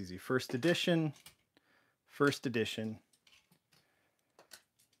 This one's easy. First edition.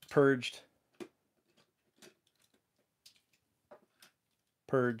 Purged.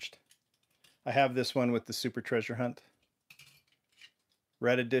 I have this one with the Super Treasure Hunt.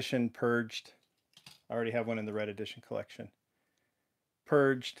 Red edition, Purged. I already have one in the Red edition collection.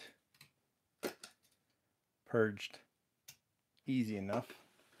 Purged. Easy enough.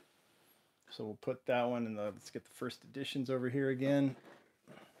 So we'll put that one in the, let's get the first editions over here again.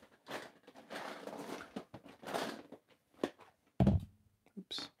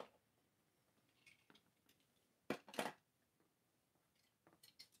 Oops.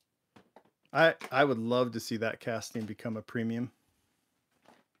 I would love to see that casting become a premium.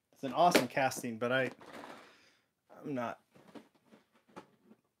 It's an awesome casting, but I'm not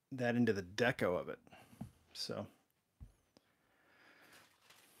that into the deco of it. So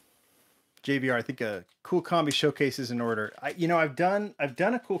JVR, I think a cool combi showcase is in order. I've done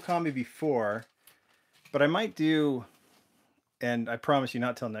a cool combi before, but I might do, and I promise you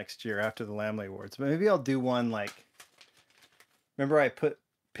not till next year after the Lamley Awards, but maybe I'll do one like, remember I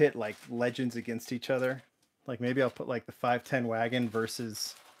pit like legends against each other? Like maybe I'll put like the 510 wagon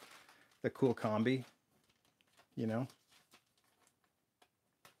versus the cool combi, you know?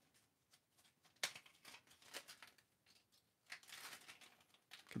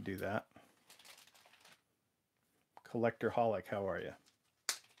 Could do that. Collector Holic, how are you?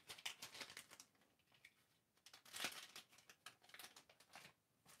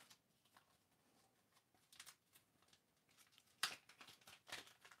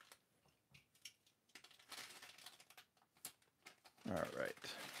 All right,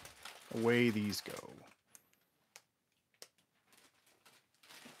 away these go.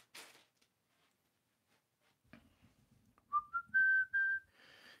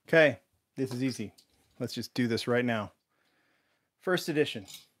 Okay, this is easy. Let's just do this right now. First edition.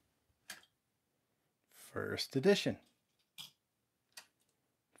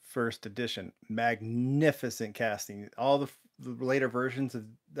 Magnificent casting. All the later versions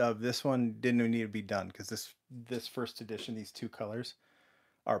of this one didn't even need to be done because this first edition, these 2 colors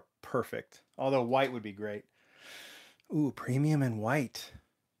are perfect. Although white would be great. Ooh, premium and white.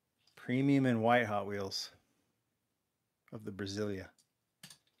 Premium and white Hot Wheels of the Brasilia.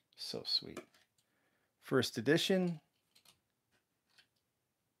 So sweet. First edition.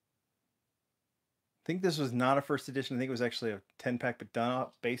 I think this was not a first edition. I think it was actually a 10-pack, but done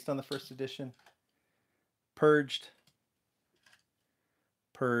up based on the first edition. Purged.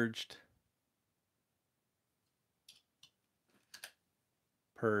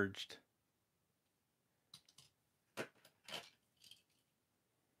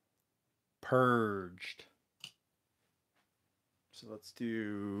 So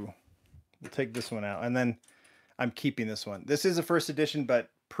we'll take this one out, and then I'm keeping this one. This is a first edition, but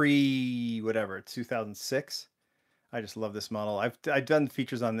pre-whatever, 2006. I just love this model. I've done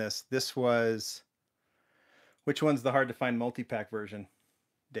features on this. This was, which one's the hard to find multi-pack version?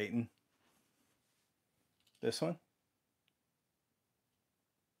 Dayton. This one?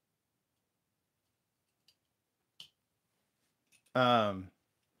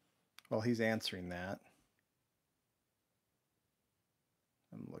 Well, he's answering that.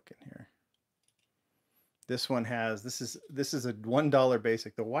 I'm looking here. This one has, this is a $1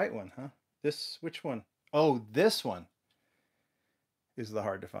 basic, the white one, huh? Which one? Oh, this one is the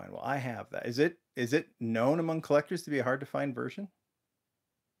hard to find. Well, I have that. Is it known among collectors to be a hard to find version?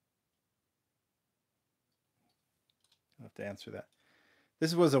 I'll have to answer that.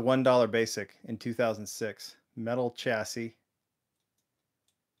 This was a $1 basic in 2006. Metal chassis.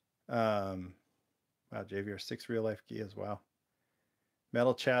 Wow, JVR 6 real life Gias. Wow.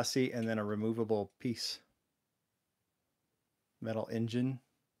 Metal chassis and then a removable piece. Metal engine.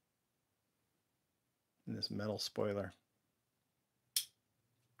 And this metal spoiler.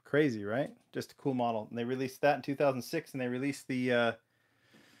 Crazy, right? Just a cool model. And they released that in 2006, and they released the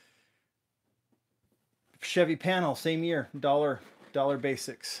Chevy panel same year. $1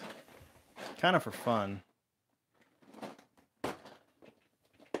 basics. Kind of for fun.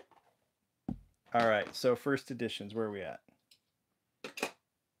 All right, so first editions, where are we at?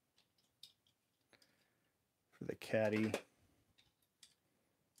 For the Caddy,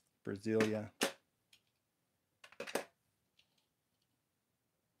 Brasilia.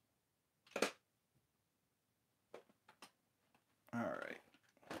 All right.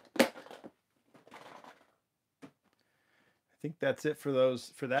 I think that's it for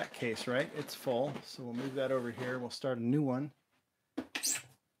that case, right? It's full, so we'll move that over here. We'll start a new one.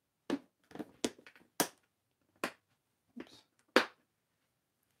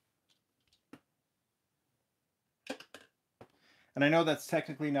 And I know that's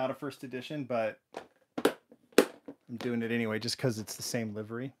technically not a first edition, but I'm doing it anyway just because it's the same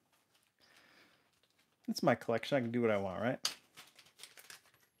livery. It's my collection. I can do what I want, right?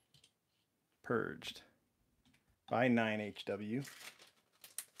 Purged by 9HW.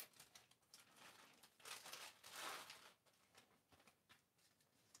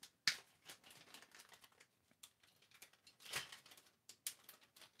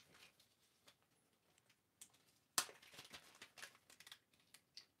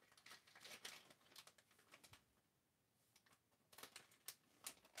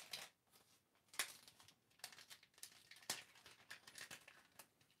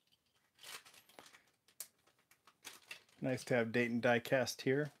 Nice to have Dayton die cast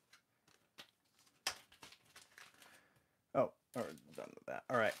here. Oh, already done with that.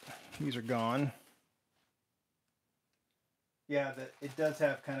 All right, these are gone. Yeah, it does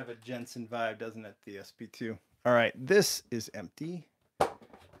have kind of a Jensen vibe, doesn't it? The SP2. All right, this is empty.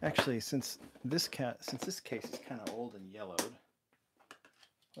 Actually, since this case is kind of old and yellowed,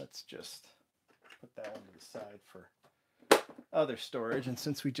 let's just put that one to the side for other storage. And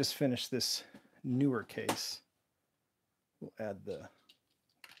since we just finished this newer case, we'll add the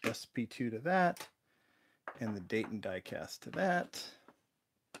SP2 to that and the Dayton diecast to that.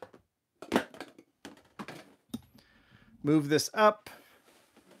 Move this up.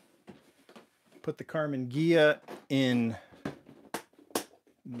 Put the Carmen Ghia in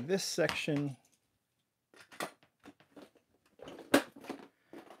this section.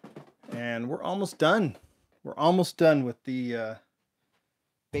 And we're almost done. We're almost done with the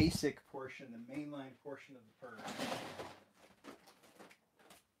basic portion, the mainline portion of the purge.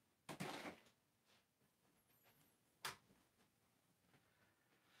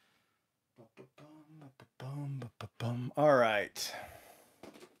 All right.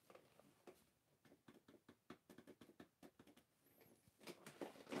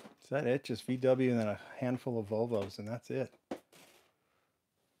 Is that it? Just VW and then a handful of Volvos, and that's it.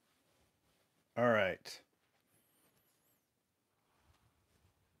 All right.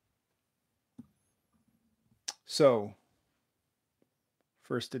 So,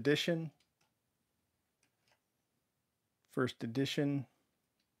 first edition.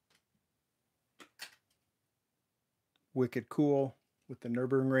 Wicked cool with the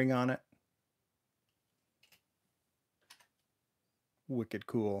Nürburgring on it. Wicked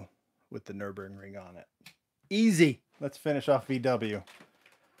cool with the Nürburgring on it. Easy. Let's finish off VW.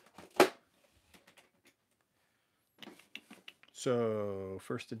 So,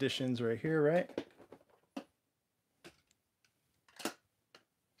 first edition's right here, right?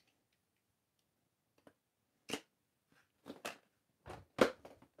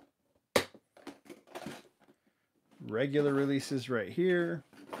 Regular releases right here.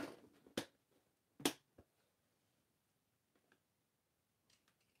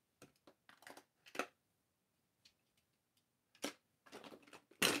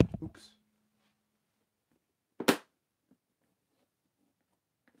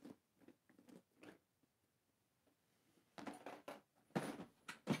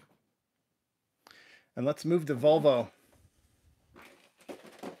 And let's move to Volvo.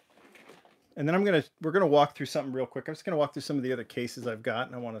 And then we're gonna walk through something real quick. I'm just gonna walk through some of the other cases I've got,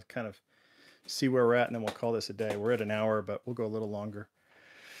 and I want to kind of see where we're at, and then we'll call this a day. We're at an hour, but we'll go a little longer.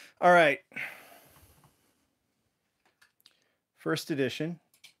 All right. First edition.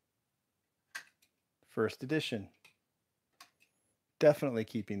 First edition. Definitely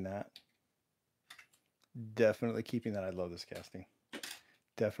keeping that. Definitely keeping that. I love this casting.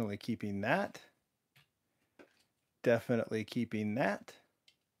 Definitely keeping that. Definitely keeping that.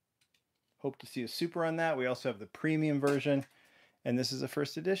 Hope to see a super on that. We also have the premium version, and this is a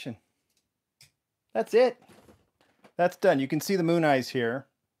first edition. That's it. That's done. You can see the Moon Eyes here.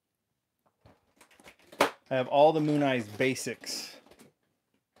 I have all the Moon Eyes basics.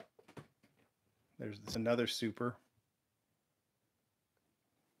 There's another super.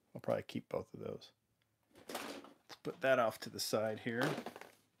 I'll probably keep both of those. Let's put that off to the side here.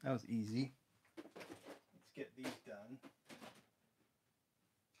 That was easy. Let's get these done.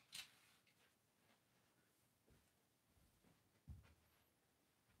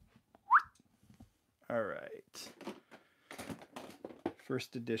 All right.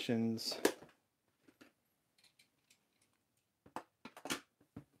 First editions.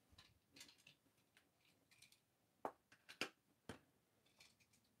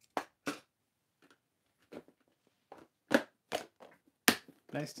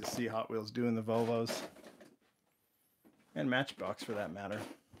 Nice to see Hot Wheels doing the Volvos. And Matchbox for that matter.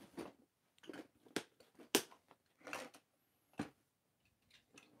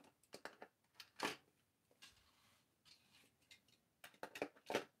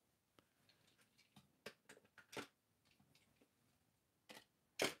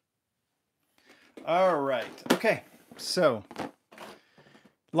 All right. Okay. So a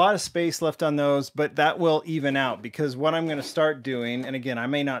lot of space left on those, but that will even out because what I'm going to start doing, and again, I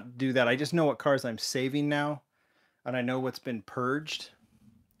may not do that. I just know what cars I'm saving now, and I know what's been purged.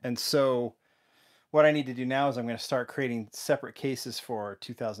 And so what I need to do now is I'm going to start creating separate cases for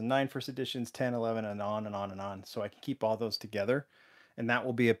 2009 first editions, 10, 11, and on and on and on. So I can keep all those together. And that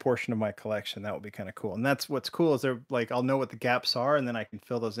will be a portion of my collection. That will be kind of cool. And that's what's cool is they're like, I'll know what the gaps are, and then I can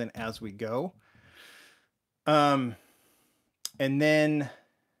fill those in as we go. And then,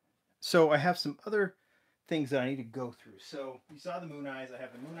 so I have some other things that I need to go through. So you saw the Moon Eyes. I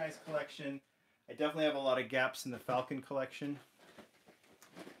have the Moon Eyes collection. I definitely have a lot of gaps in the Falcon collection.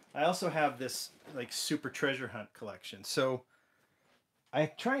 I also have this like super treasure hunt collection. So I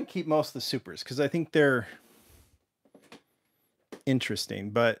try and keep most of the supers because I think they're interesting,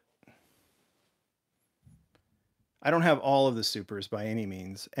 but I don't have all of the supers by any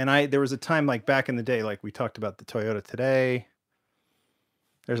means. And there was a time like back in the day, like we talked about the Toyota today.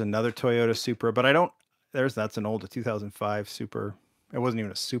 There's another Toyota Supra, but I don't, that's an old 2005 Super. It wasn't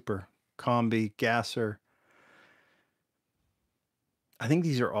even a Super. Combi, Gasser. I think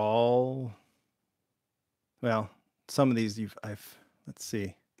these are all, well, some of these let's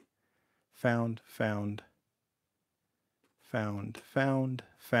see. Found,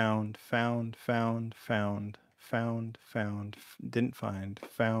 didn't find,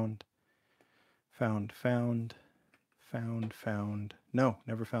 found. No,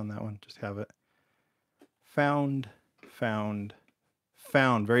 never found that one. Just have it. Found.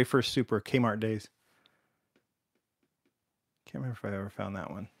 Very first Super, Kmart days. Can't remember if I ever found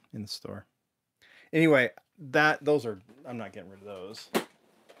that one in the store. Anyway, those are, I'm not getting rid of those.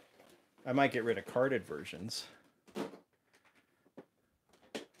 I might get rid of carded versions.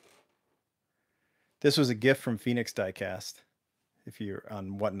 This was a gift from Phoenix Diecast. If you're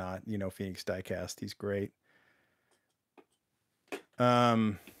on Whatnot, you know Phoenix Diecast. He's great.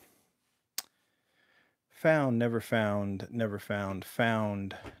 Found, never found,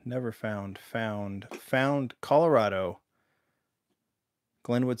 Colorado.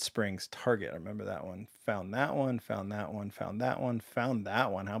 Glenwood Springs, Target. I remember that one. Found that one. How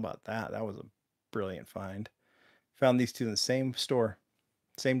about that? That was a brilliant find. Found these two in the same store,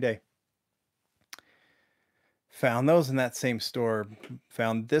 same day. Found those in that same store.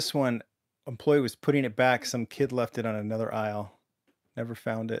 Found this one. Employee was putting it back. Some kid left it on another aisle. Never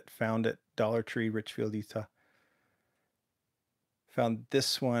found it. Found it. Dollar Tree, Richfield, Utah. Found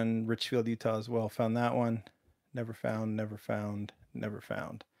this one, Richfield, Utah as well. Found that one. Never found.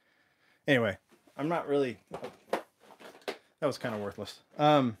 Anyway, I'm not really, that was kind of worthless.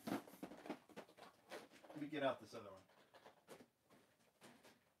 Let me get out this other one.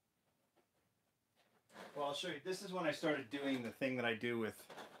 Well, I'll show you. This is when I started doing the thing that I do with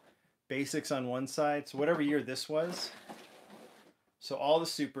basics on one side. So whatever year this was. So all the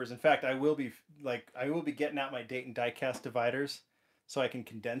supers, in fact, I will be getting out my Dayton diecast dividers so I can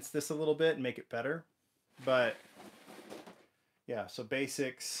condense this a little bit and make it better. But yeah, so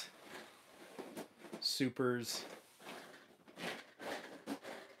basics, supers,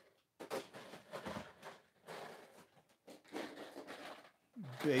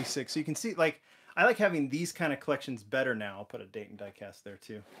 basics. So you can see, like, I like having these kind of collections better now. I'll put a date and die cast there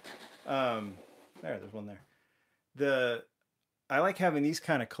too. There's one there. I like having these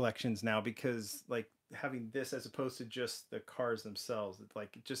kind of collections now because, like, having this as opposed to just the cars themselves, it's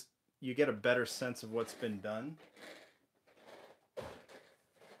like just you get a better sense of what's been done.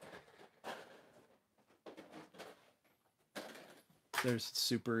 There's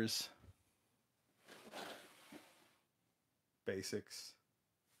supers, basics.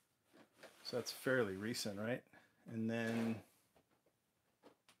 So that's fairly recent, right? And then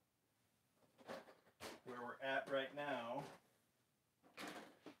where we're at right now,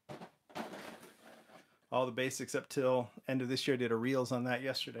 all the basics up till end of this year. Did a reels on that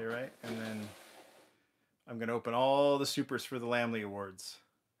yesterday, right? And then I'm going to open all the supers for the Lamley Awards,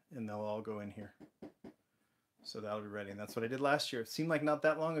 and they'll all go in here. So that'll be ready. And that's what I did last year. It seemed like not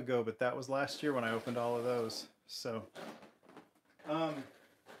that long ago, but that was last year when I opened all of those. So, so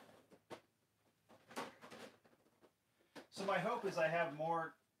my hope is I have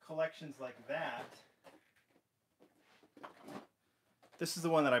more collections like that. This is the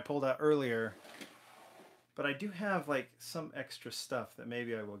one that I pulled out earlier, but I do have like some extra stuff that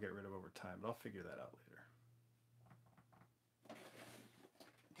maybe I will get rid of over time, but I'll figure that out later.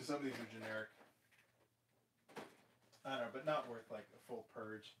 Because some of these are generic. I don't know, but not worth like a full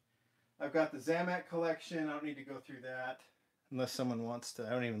purge. I've got the Zamak collection. I don't need to go through that unless someone wants to.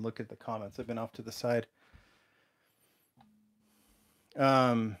 I don't even look at the comments. I've been off to the side.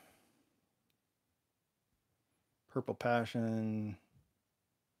 Purple Passion.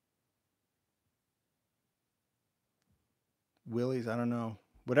 Willie's, I don't know.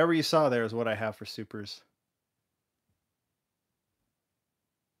 Whatever you saw there is what I have for supers.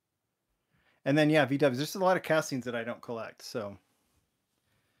 And then, yeah, VWs. There's a lot of castings that I don't collect. So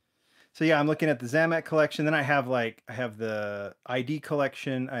yeah, I'm looking at the Zamak collection. Then I have the ID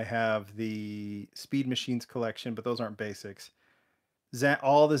collection. I have the Speed Machines collection, but those aren't basics.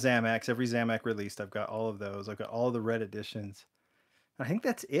 All the Zamaks, every Zamak released, I've got all of those. I've got all the red editions. I think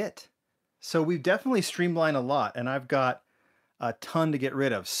that's it. So we've definitely streamlined a lot, and I've got a ton to get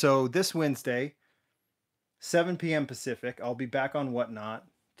rid of. So this Wednesday, 7 p.m. Pacific, I'll be back on Whatnot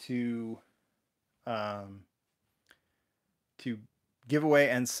to give away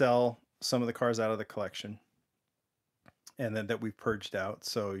and sell some of the cars out of the collection, and then that we've purged out.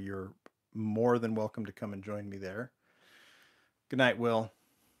 So you're more than welcome to come and join me there. Good night, Will.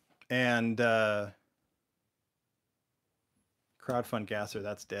 And Crowdfund Gasser,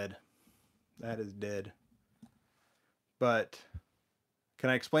 that's dead. That is dead. But can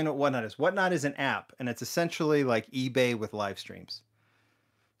I explain what Whatnot is? Whatnot is an app, and it's essentially like eBay with live streams.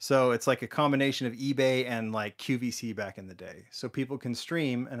 So it's like a combination of eBay and like QVC back in the day. So people can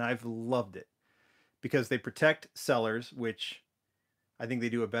stream, and I've loved it because they protect sellers, which I think they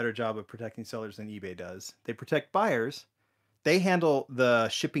do a better job of protecting sellers than eBay does. They protect buyers. They handle the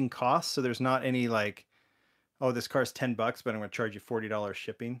shipping costs, so there's not any like, oh, this car's $10, but I'm going to charge you $40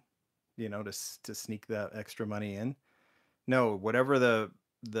 shipping, you know, to sneak that extra money in. No, whatever the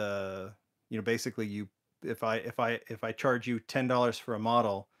you know, basically you if I charge you $10 for a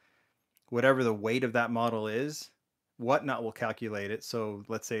model, whatever the weight of that model is, Whatnot will calculate it. So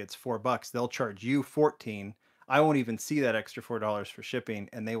let's say it's $4, they'll charge you 14. I won't even see that extra $4 for shipping,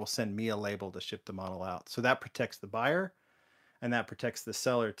 and they will send me a label to ship the model out. So that protects the buyer, and that protects the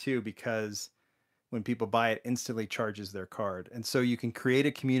seller too, because when people buy it, instantly charges their card. And so you can create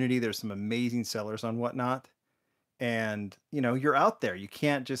a community. There's some amazing sellers on Whatnot, and you know, you're out there. You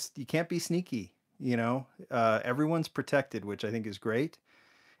can't be sneaky. You know, everyone's protected, which I think is great.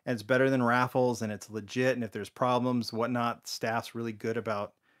 And it's better than raffles, and it's legit. And if there's problems, Whatnot staff's really good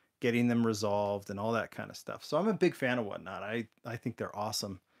about getting them resolved and all that kind of stuff. So I'm a big fan of Whatnot. I think they're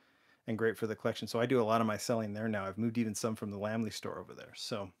awesome and great for the collection. So I do a lot of my selling there now. I've moved even some from the Lamley store over there.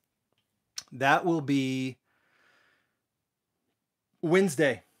 So that will be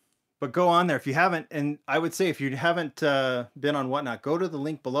Wednesday. But go on there if you haven't. And I would say if you haven't been on Whatnot, go to the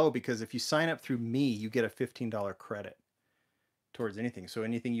link below, because if you sign up through me, you get a $15 credit towards anything. So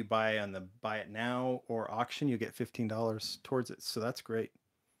anything you buy on the Buy It Now or auction, you get $15 towards it. So that's great.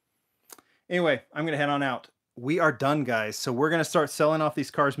 Anyway, I'm going to head on out. We are done, guys. So we're going to start selling off these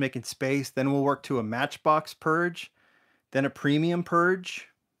cars, making space. Then we'll work to a Matchbox purge, then a premium purge.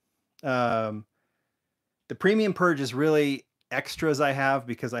 The premium purge is really extras I have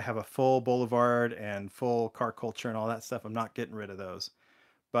because I have a full Boulevard and full Car Culture and all that stuff. I'm not getting rid of those.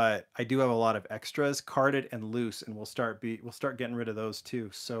 but I do have a lot of extras, carded and loose, and we'll start getting rid of those too.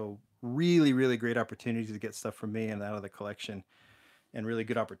 So really, really great opportunity to get stuff from me and out of the collection, and really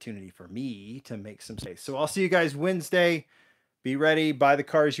good opportunity for me to make some space. So I'll see you guys Wednesday. Be ready, buy the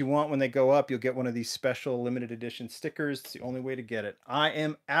cars you want when they go up. You'll get one of these special limited edition stickers. It's the only way to get it. I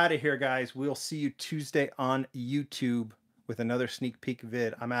am out of here, guys. We'll see you Tuesday on YouTube with another sneak peek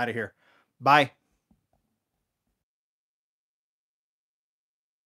vid. I'm out of here. Bye.